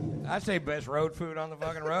time. I say best road food on the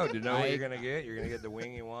fucking road. You know what you're going to get? You're going to get the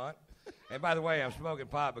wing you want. And by the way, I'm smoking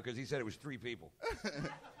pot because he said it was 3 people.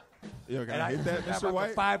 Yo, can I hit that, Mr.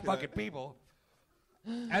 White? 5 fucking people.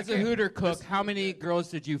 As a Hooter cook, how many girls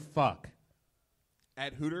did you fuck?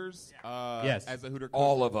 At Hooters? Yes. As a Hooter cook?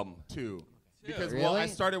 All of them. 2. Because, Really? well, I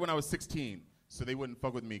started when I was 16, so they wouldn't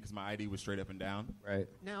fuck with me because my ID was straight up and down. Right.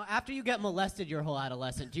 Now, after you get molested your whole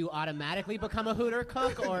adolescent, do you automatically become a Hooter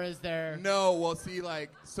cook, or is there... No, well, see,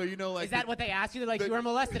 like, so you know, like... Is that what they ask you? Like, you were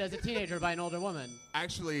molested as a teenager by an older woman.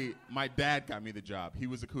 Actually, my dad got me the job. He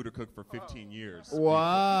was a Hooter cook for 15 years.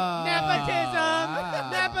 Wow.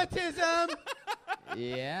 Nepotism!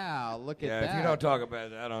 Yeah, look at Yeah, that. if you don't talk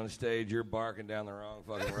about that on stage, you're barking down the wrong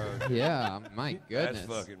fucking road. Yeah, my goodness.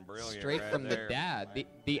 That's fucking brilliant. Straight right from there. the dad. Right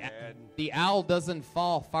The from dad. the owl doesn't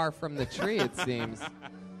fall far from the tree, it seems.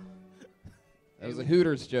 That was a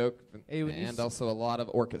Hooters joke, and also a lot of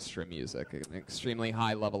orchestra music, an extremely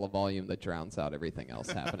high level of volume that drowns out everything else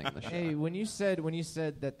happening in the show. Hey, when you said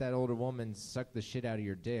that older woman sucked the shit out of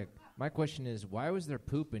your dick, my question is, why was there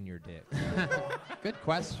poop in your dick? Good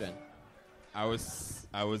question. I was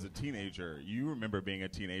a teenager. You remember being a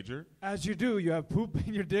teenager? As you do, you have poop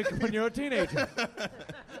in your dick when you're a teenager.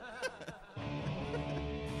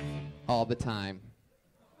 All the time.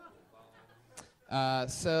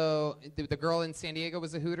 So the girl in San Diego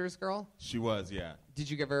was a Hooters girl? She was, yeah. Did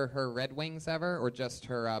you give her Red Wings ever, or just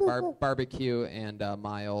her barbecue and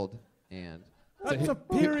mild and... That's a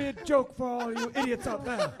period joke for all you idiots out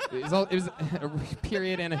there. It was a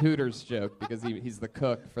period and a Hooters joke because he's the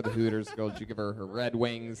cook for the Hooters girl. Did you give her Red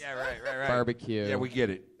Wings? Yeah, right. Barbecue. Yeah, we get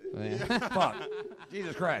it. Yeah. Fuck.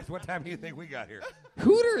 Jesus Christ. What time do you think we got here?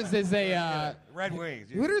 Hooters is a... Red Wings.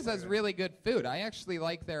 Hooters has really good food. I actually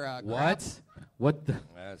like their... What? What the...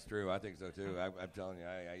 That's true. I think so, too. I'm telling you,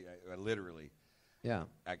 I literally... Yeah.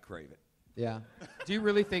 I crave it. Yeah. Do you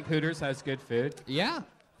really think Hooters has good food? Yeah.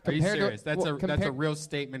 Are you Compared to- serious? That's well, a real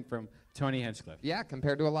statement from Tony Hinchcliffe. Yeah,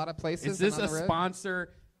 compared to a lot of places. Is this and a on the road.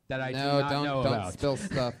 sponsor that I do No, not don't know don't about? spill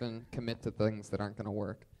stuff and commit to things that aren't going to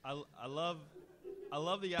work. I love I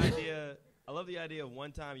love the idea. I love the idea of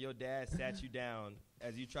one time your dad sat you down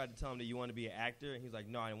as you tried to tell him that you want to be an actor, and he's like,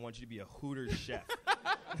 "No, I want you to be a Hooters chef."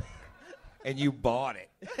 And you bought it.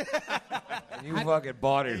 And you fucking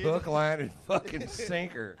bought it hook, line, and fucking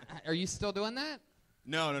sinker. Are you still doing that?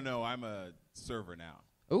 No. I'm a server now.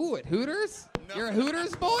 Ooh, at Hooters? No. You're a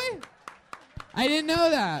Hooters boy? I didn't know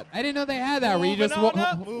that. I didn't know they had that. Where you just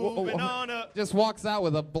just walks out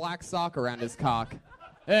with a black sock around his cock.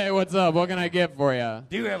 Hey, what's up? What can I get for you?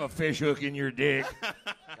 Do you have a fish hook in your dick?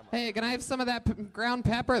 Hey, can I have some of that ground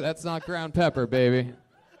pepper? That's not ground pepper, baby.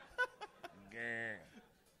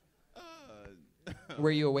 Where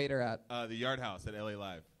are you a waiter at? The Yard House at LA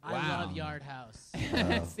Live. I love Yard House.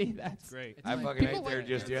 See, that's great. I fucking ate there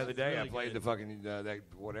just the other day. I played the fucking that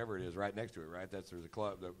whatever it is right next to it. Right, that's the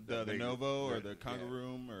club. The Novo or the Conga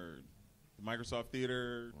Room or the Microsoft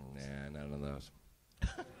Theater. Nah, none of those.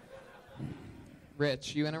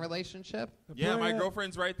 Rich, you in a relationship? Yeah, my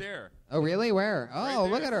girlfriend's right there. Oh, really? Where? Oh,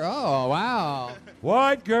 look at her. Oh, wow.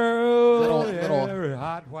 White girl, Little-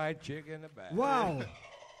 hot white chick in the back. Wow.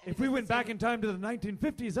 If we went back in time to the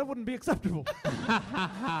 1950s, that wouldn't be acceptable.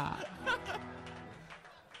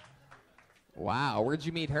 Wow. Where'd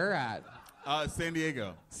you meet her at? San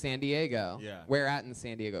Diego. San Diego. Yeah. Where at in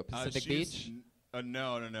San Diego? Pacific Beach?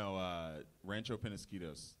 No. Rancho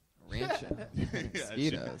Penasquitos. Rancho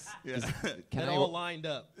Penasquitos. Can they all lined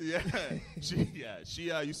up? Yeah. She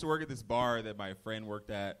used to work at this bar that my friend worked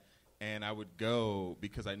at, and I would go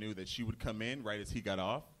because I knew that she would come in right as he got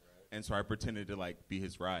off. And so I pretended to like be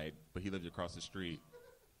his ride, but he lived across the street.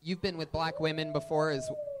 You've been with black women before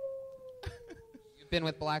You've been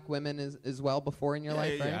with black women as well before in your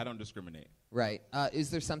life, right? Yeah, I don't discriminate. Right. Is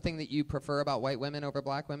there something that you prefer about white women over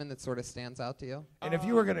black women that sort of stands out to you? And if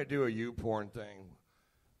you were gonna do a you-porn thing,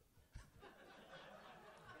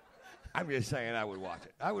 I'm just saying I would watch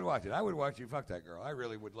it. I would watch you fuck that girl. I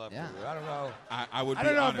really would love to. I don't know. I would. I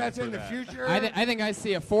don't know if that's in the future. I think I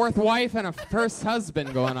see a fourth wife and a first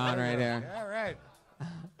husband going on right here. Yeah, right.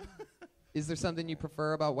 Is there something you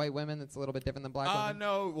prefer about white women that's a little bit different than black women?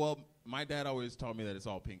 No. Well, my dad always told me that it's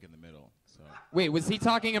all pink in the middle. So. Wait, was he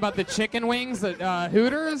talking about the chicken wings at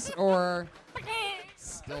Hooters, or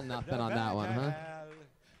still nothing on that one, huh?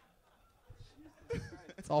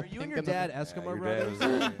 It's all Are you and pink your in the dad middle. Eskimo brothers?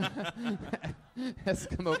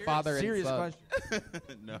 Eskimo father and serious son. question.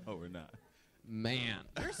 No, we're not. Man.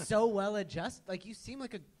 You're so well adjusted. Like, you seem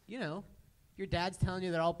like your dad's telling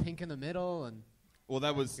you they're all pink in the middle, and Well,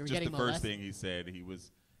 that was You're just the getting first molested? thing he said.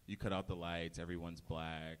 You cut out the lights, everyone's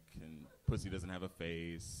black, and pussy doesn't have a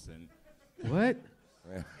face, and What?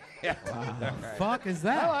 Yeah. Fuck is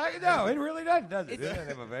that? No, it really doesn't, does it? It doesn't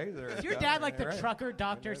have a face. is your dad like the trucker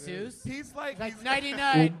Dr. Seuss? He's like nighty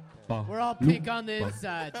night. We're all pink on the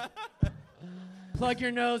inside. Plug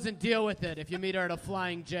your nose and deal with it if you meet her at a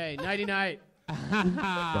Flying J. Nighty night.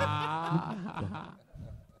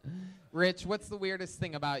 Rich, what's the weirdest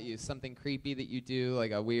thing about you? Something creepy that you do,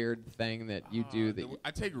 like a weird thing that you do that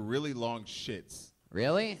I take really long shits.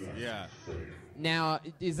 Really? Yeah. Now,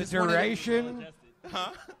 is The this one of the- duration?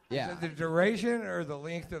 Huh? Yeah. Is it the duration or the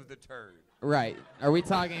length of the turd? Right. Are we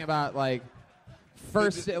talking about like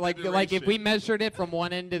first, The like if duration. we measured it from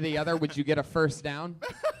one end to the other, would you get a first down?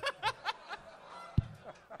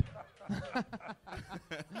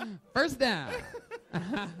 First down.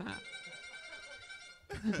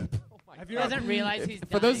 He doesn't realize he's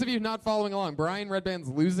For those dying. of you not following along, Brian Redband's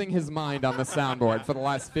losing his mind on the soundboard for the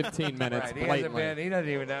last 15 minutes. Right, he hasn't blatantly. been. He doesn't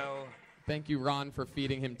even know. Thank you, Ron, for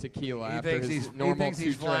feeding him tequila He after thinks his he's, normal he thinks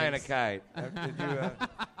he's two flying drinks. a kite. Did you,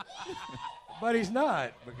 but he's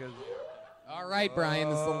not because. All right, Brian,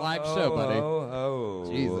 this is a live show, buddy. Oh,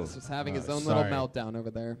 Jesus, just having his own sorry. little meltdown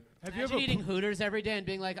over there. Have you ever eating Hooters every day and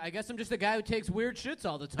being like, I guess I'm just a guy who takes weird shits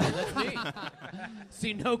all the time. That's me.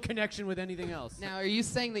 See no connection with anything else. Now, are you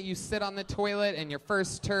saying that you sit on the toilet and your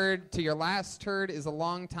first turd to your last turd is a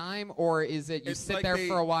long time, or is it you It's sit like there they-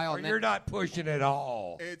 for a while Or and you're then not pushing at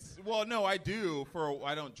all. No, I do.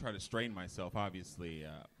 I don't try to strain myself, obviously.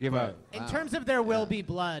 Give up. In terms of there will be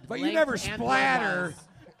blood. But you length never and splatter. blood-wise.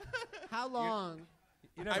 How long?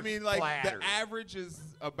 I mean, like, splatter. the average is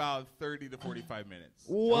about 30 to 45 minutes.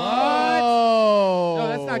 Whoa! No,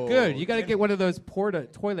 that's not good. You got to get one of those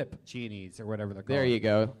toilet genies or whatever they're called. There you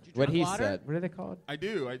go. What drink he water? said. What are they called? I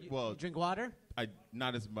do. Drink water?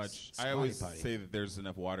 Not as much. I Squatty always potty. say that there's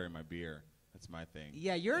enough water in my beer. That's my thing.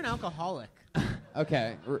 Yeah, you're an alcoholic.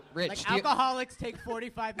 Okay, Rich. Like, do you- alcoholics take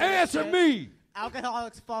 45 minutes. Answer me.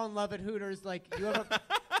 Alcoholics fall in love at Hooters. Like, you have a...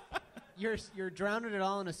 You're drowning it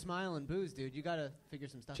all in a smile and booze, dude. You gotta figure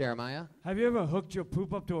some stuff out. Jeremiah? Have you ever hooked your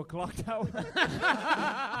poop up to a clock tower?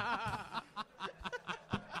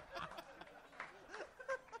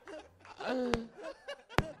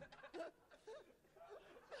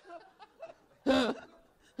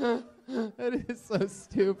 That is so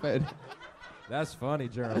stupid. That's funny,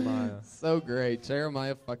 Jeremiah. So great,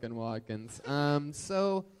 Jeremiah fucking Watkins.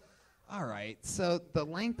 All right. So the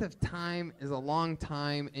length of time is a long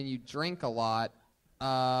time, and you drink a lot.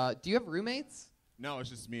 Do you have roommates? No, it's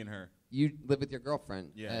just me and her. You live with your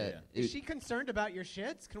girlfriend. Yeah. Is she concerned about your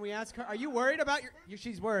shits? Can we ask her? Are you worried about your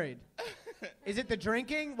she's worried. Is it the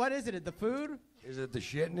drinking? What is it? The food? Is it the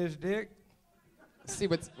shit in his dick? See,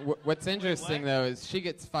 what's interesting, though, is she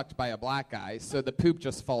gets fucked by a black guy, so the poop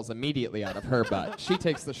just falls immediately out of her butt. She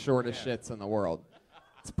takes the shortest shits in the world.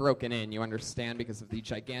 It's broken in, you understand, because of the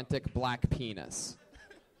gigantic black penis.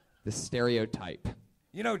 The stereotype.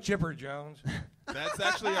 You know Chipper Jones? That's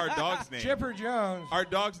actually our dog's name. Chipper Jones. Our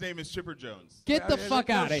dog's name is Chipper Jones. Get the fuck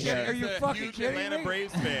out of here. Are you fucking huge kidding Atlanta me?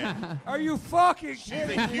 Braves fan. Are you fucking She's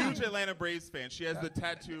kidding a me? huge Atlanta Braves fan. She has the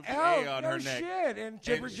tattoo of the Oh, A on no her neck. shit. And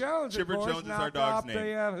Chipper Jones, Chipper of course, Jones is our knocked dog's off name.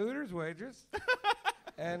 the Hooters waitress.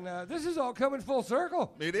 And this is all coming full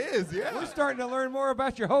circle. It is, yeah. We're starting to learn more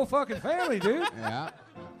about your whole fucking family, dude. Yeah.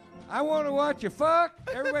 I want to watch you fuck.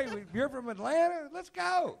 Everybody, you're from Atlanta. Let's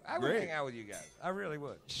go. I would Great. hang out with you guys. I really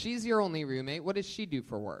would. She's your only roommate. What does she do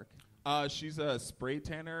for work? She's a spray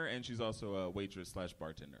tanner, and she's also a waitress /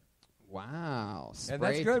 bartender. Wow. And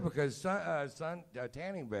that's good because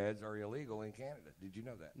tanning beds are illegal in Canada. Did you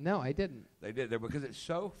know that? No, I didn't. They did. They're because it's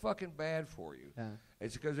so fucking bad for you. Yeah.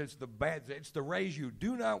 It's because it's the rays you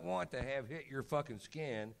do not want to have hit your fucking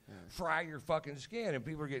skin, fry your fucking skin, and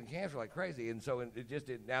people are getting cancer like crazy. And so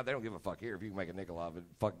now they don't give a fuck here if you can make a nickel off it,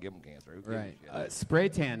 fucking give them cancer. Who gives a Right. shit? Spray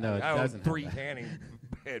tan, though, it I own doesn't 3 have that. tanning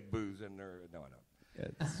bed booze in there. No, I don't. Yeah,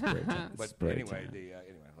 it's spray tan. But Spray anyway, tan.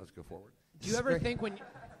 anyway, let's go forward. Do you ever think when I'm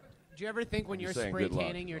you're just saying spray good luck,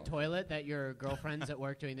 tanning your toilet that your girlfriend's at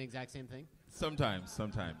work doing the exact same thing? Sometimes.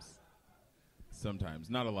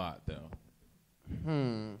 Not a lot, though.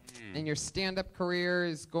 And your stand-up career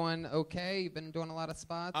is going okay? You've been doing a lot of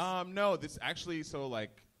spots? No, this actually, so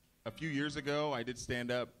like a few years ago, I did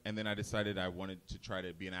stand up, and then I decided I wanted to try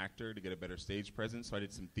to be an actor to get a better stage presence. So I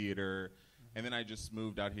did some theater, and then I just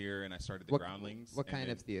moved out here and I started the Groundlings. What kind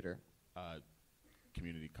of theater?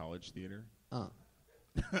 Community college theater. Oh.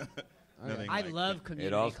 Nothing I like love it. community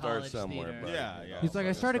It all college starts somewhere, theater. bud. Yeah. He's like,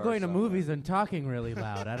 I started going to movies and talking really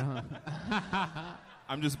loud. I don't.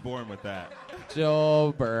 I'm just born with that.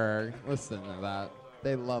 Joe Berg. Listen to that.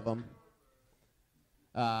 They love him.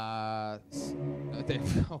 Oh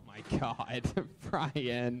my God,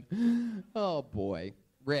 Brian. Oh boy,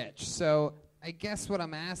 Rich. So I guess what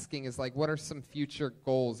I'm asking is like, what are some future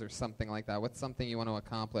goals or something like that? What's something you want to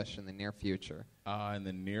accomplish in the near future? In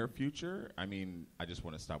the near future, I mean, I just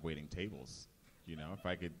want to stop waiting tables. You know, if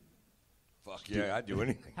I could. Fuck yeah, I'd do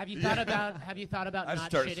anything. Have you thought about I'd not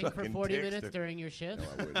start shitting for sucking 40 dicks minutes to- during your shift? No,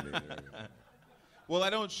 I wouldn't either. Well, I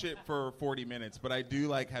don't shit for 40 minutes, but I do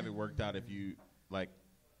like have it worked out if you like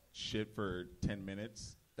shit for 10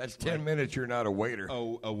 minutes. That's 10 minutes you're not a waiter.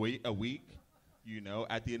 Oh, a week. You know,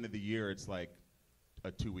 at the end of the year, it's like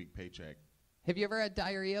a 2-week paycheck. Have you ever had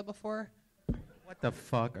diarrhea before? What the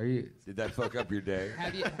fuck are you? Did that fuck up your day?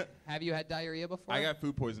 Have you had diarrhea before? I got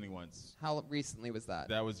food poisoning once. How recently was that?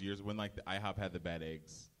 That was years when like the IHOP had the bad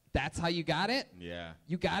eggs. That's how you got it? Yeah.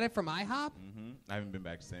 You got it from IHOP? Mm-hmm. I haven't been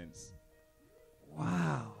back since.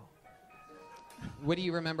 Wow. What do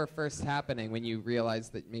you remember first happening when you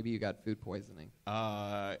realized that maybe you got food poisoning?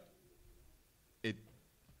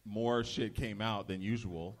 More shit came out than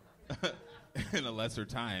usual in a lesser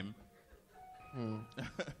time. All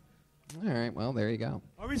right, well, there you go.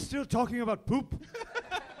 Are we still talking about poop?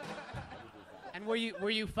 And were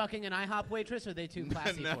you fucking an IHOP waitress, or are they too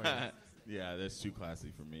classy for you? Yeah, that's too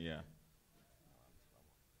classy for me,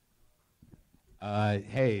 yeah.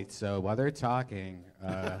 Hey, so while they're talking,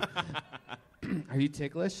 are you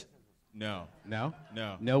ticklish? No. No?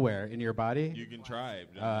 No. Nowhere in your body? You can try.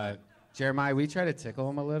 Jeremiah, we try to tickle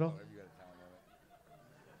him a little.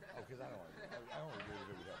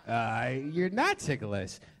 You're not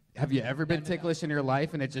ticklish. Have you ever been ticklish in your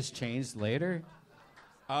life and it just changed later?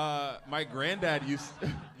 My granddad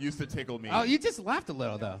used to tickle me. Oh, you just laughed a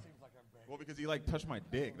little, though. Well, because he like touched my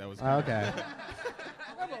dick. That was Okay.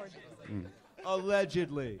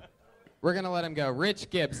 Allegedly. We're going to let him go. Rich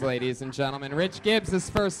Gibbs, ladies and gentlemen. Rich Gibbs, his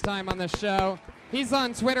first time on the show. He's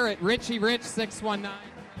on Twitter at RichieRich619.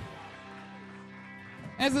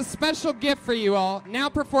 As a special gift for you all, now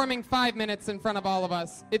performing 5 minutes in front of all of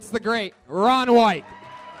us, it's the great Ron White.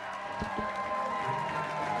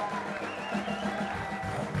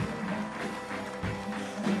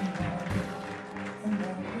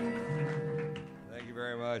 Thank you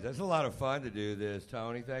very much. That's a lot of fun to do this,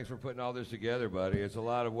 Tony. Thanks for putting all this together, buddy. It's a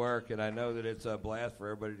lot of work, and I know that it's a blast for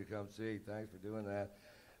everybody to come see. Thanks for doing that.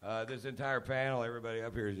 This entire panel, everybody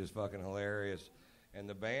up here is just fucking hilarious. And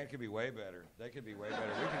the band could be way better. They could be way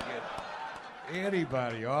better. We could get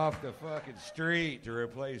anybody off the fucking street to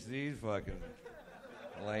replace these fucking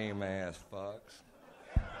lame-ass fucks.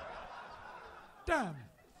 Damn.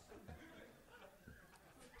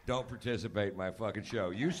 Don't participate in my fucking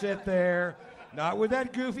show. You sit there, not with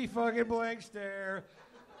that goofy fucking blank stare,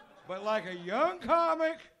 but like a young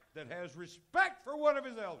comic that has respect for one of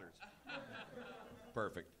his elders.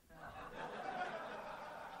 Perfect.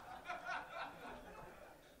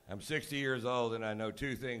 I'm 60 years old and I know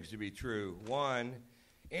two things to be true. One,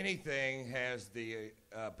 anything has the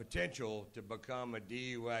potential to become a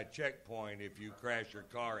DUI checkpoint if you crash your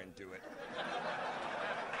car into it.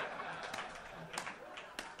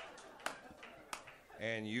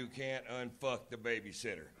 And you can't unfuck the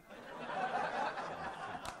babysitter.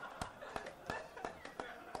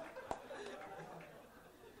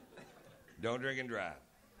 Don't drink and drive.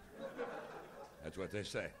 That's what they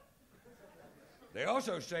say. They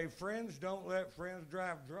also say friends don't let friends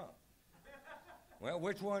drive drunk. Well,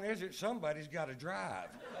 which one is it? Somebody's got to drive.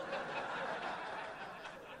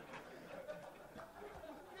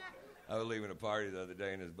 I was leaving a party the other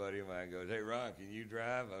day and this buddy of mine goes, "Hey, Ron, can you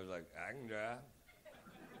drive?" I was like, "I can drive.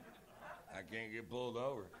 I can't get pulled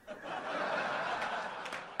over."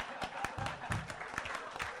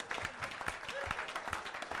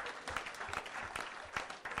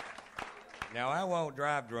 Now, I won't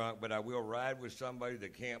drive drunk, but I will ride with somebody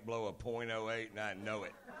that can't blow a .08, and I know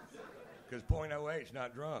it. Because .08 is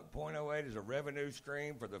not drunk. .08 is a revenue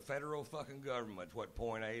stream for the federal fucking government. What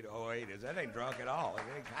 .808 is. That ain't drunk at all. It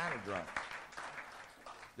ain't kind of drunk.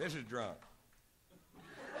 This is drunk.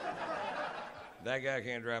 That guy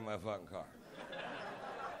can't drive my fucking car.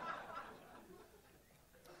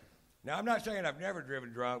 Now, I'm not saying I've never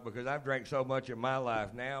driven drunk because I've drank so much in my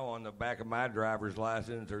life. Now, on the back of my driver's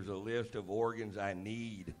license, there's a list of organs I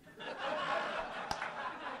need.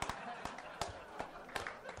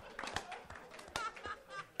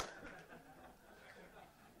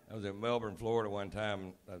 I was in Melbourne, Florida one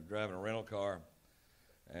time. I was driving a rental car,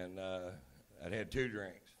 and I'd had 2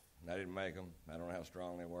 drinks. And I didn't make them. I don't know how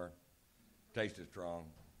strong they were. Tasted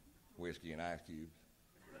strong. Whiskey and ice cubes.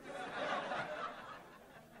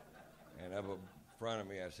 And up in front of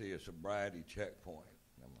me, I see a sobriety checkpoint.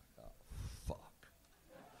 And I'm like, oh, fuck.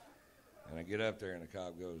 And I get up there, and the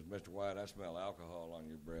cop goes, "Mr. White, I smell alcohol on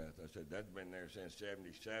your breath." I said, "That's been there since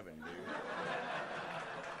 '77, dude.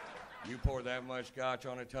 You pour that much scotch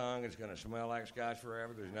on a tongue, it's going to smell like scotch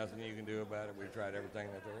forever. There's nothing you can do about it. We've tried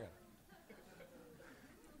everything that there is."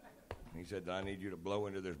 And he said, "I need you to blow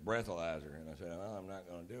into this breathalyzer." And I said, "Well, I'm not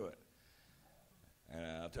going to do it.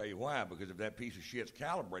 And I'll tell you why, because if that piece of shit's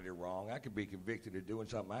calibrated wrong, I could be convicted of doing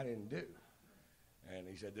something I didn't do." And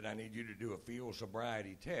he said, "Then I need you to do a field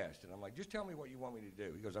sobriety test." And I'm like, "Just tell me what you want me to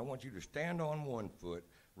do." He goes, "I want you to stand on one foot,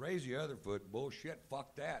 raise the other foot." Bullshit,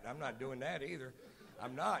 fuck that. I'm not doing that either.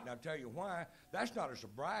 I'm not, and I'll tell you why. That's not a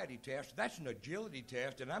sobriety test. That's an agility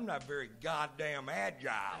test, and I'm not very goddamn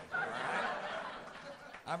agile, all right?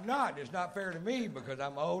 I'm not. It's not fair to me because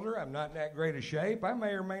I'm older. I'm not in that great a shape. I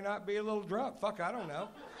may or may not be a little drunk. Fuck, I don't know.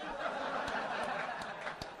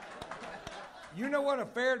 You know what a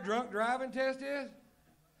fair drunk driving test is?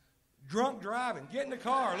 Drunk driving. Get in the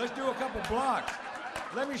car. Let's do a couple blocks.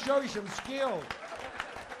 Let me show you some skills.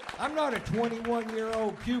 I'm not a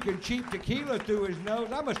 21-year-old puking cheap tequila through his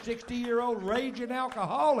nose. I'm a 60-year-old raging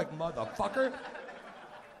alcoholic, motherfucker.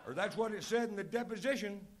 Or that's what it said in the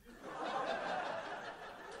deposition.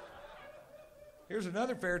 Here's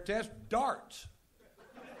another fair test, darts.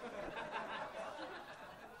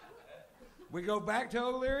 We go back to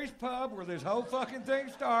O'Leary's pub where this whole fucking thing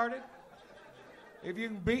started. If you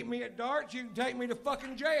can beat me at darts, you can take me to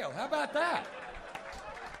fucking jail. How about that?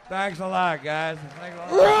 Thanks a lot, guys. Thanks a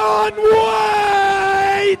lot. Run,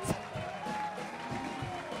 White!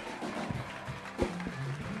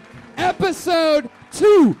 Episode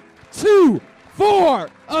 224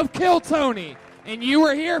 of Kill Tony, and you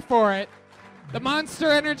were here for it. The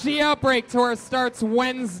Monster Energy Outbreak Tour starts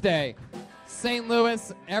Wednesday. St.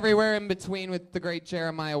 Louis, everywhere in between with the great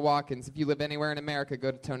Jeremiah Watkins. If you live anywhere in America,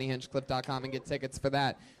 go to TonyHinchcliffe.com and get tickets for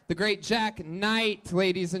that. The great Jack Knight,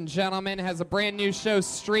 ladies and gentlemen, has a brand new show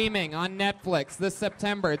streaming on Netflix this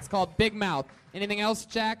September. It's called Big Mouth. Anything else,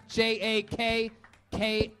 Jack? JAKKNIGHT.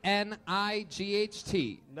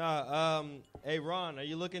 Nah, hey, Ron, are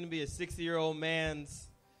you looking to be a 60-year-old man's...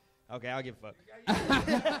 Okay, I'll give a fuck.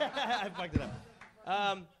 I fucked it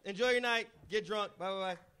up. Enjoy your night. Get drunk.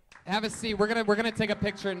 Bye-bye. Have a seat. We're gonna take a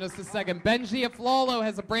picture in just a second. Benji Aflalo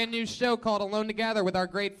has a brand new show called Alone Together with our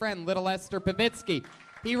great friend, Little Esther Pavitsky.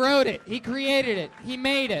 He wrote it. He created it. He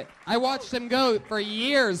made it. I watched him go for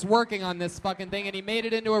years working on this fucking thing, and he made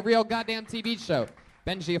it into a real goddamn TV show.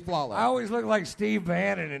 Benji Aflalo. I always look like Steve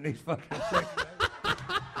Bannon in these fucking things.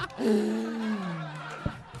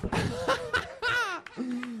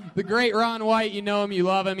 The great Ron White, you know him, you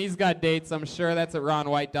love him. He's got dates, I'm sure. That's at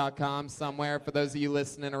ronwhite.com somewhere for those of you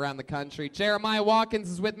listening around the country. Jeremiah Watkins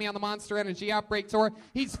is with me on the Monster Energy Outbreak Tour.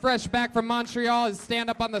 He's fresh back from Montreal. His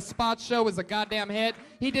stand-up on the Spot show was a goddamn hit.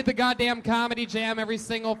 He did the goddamn comedy jam every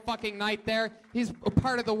single fucking night there. He's a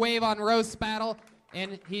part of the Wave on Roast Battle.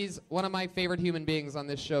 And he's one of my favorite human beings on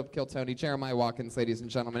this show of Kill Tony. Jeremiah Watkins, ladies and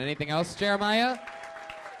gentlemen. Anything else, Jeremiah?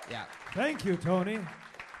 Yeah. Thank you, Tony.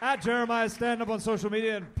 At Jeremiah Stand Up on social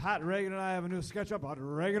media, and Pat Reagan and I have a new sketch up on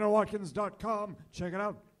ReaganOrWatkins.com. Check it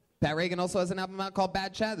out. Pat Reagan also has an album out called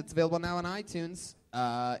Bad Chat that's available now on iTunes.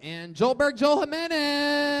 And Joel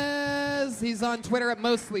Jimenez, he's on Twitter at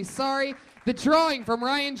Mostly Sorry. The drawing from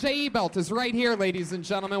Ryan J. Ebelt is right here, ladies and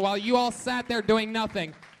gentlemen. While you all sat there doing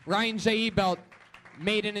nothing, Ryan J. Ebelt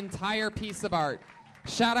made an entire piece of art.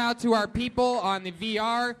 Shout out to our people on the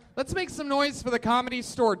VR. Let's make some noise for the Comedy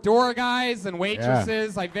Store door guys and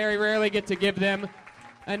waitresses. I very rarely get to give them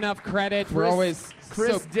enough credit. We're always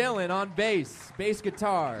Chris Dillon on bass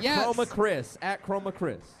guitar. Yes. Chroma Chris at Chroma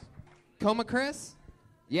Chris. Coma Chris?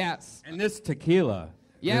 Yes. And this tequila.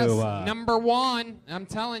 Yes, who, number one. I'm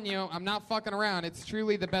telling you, I'm not fucking around. It's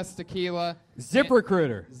truly the best tequila.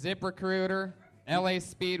 ZipRecruiter. ZipRecruiter, LA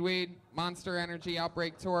Speedweed, Monster Energy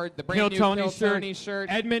Outbreak Tour, the brand Kill new Tony Kill shirt. Tony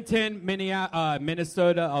shirt. Edmonton,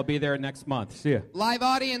 Minnesota. I'll be there next month. See ya. Live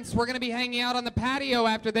audience, we're going to be hanging out on the patio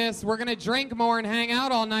after this. We're going to drink more and hang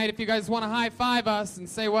out all night. If you guys want to high-five us and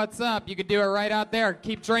say what's up, you could do it right out there.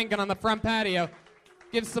 Keep drinking on the front patio.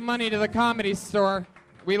 Give some money to the Comedy Store.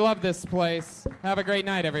 We love this place. Have a great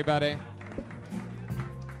night, everybody.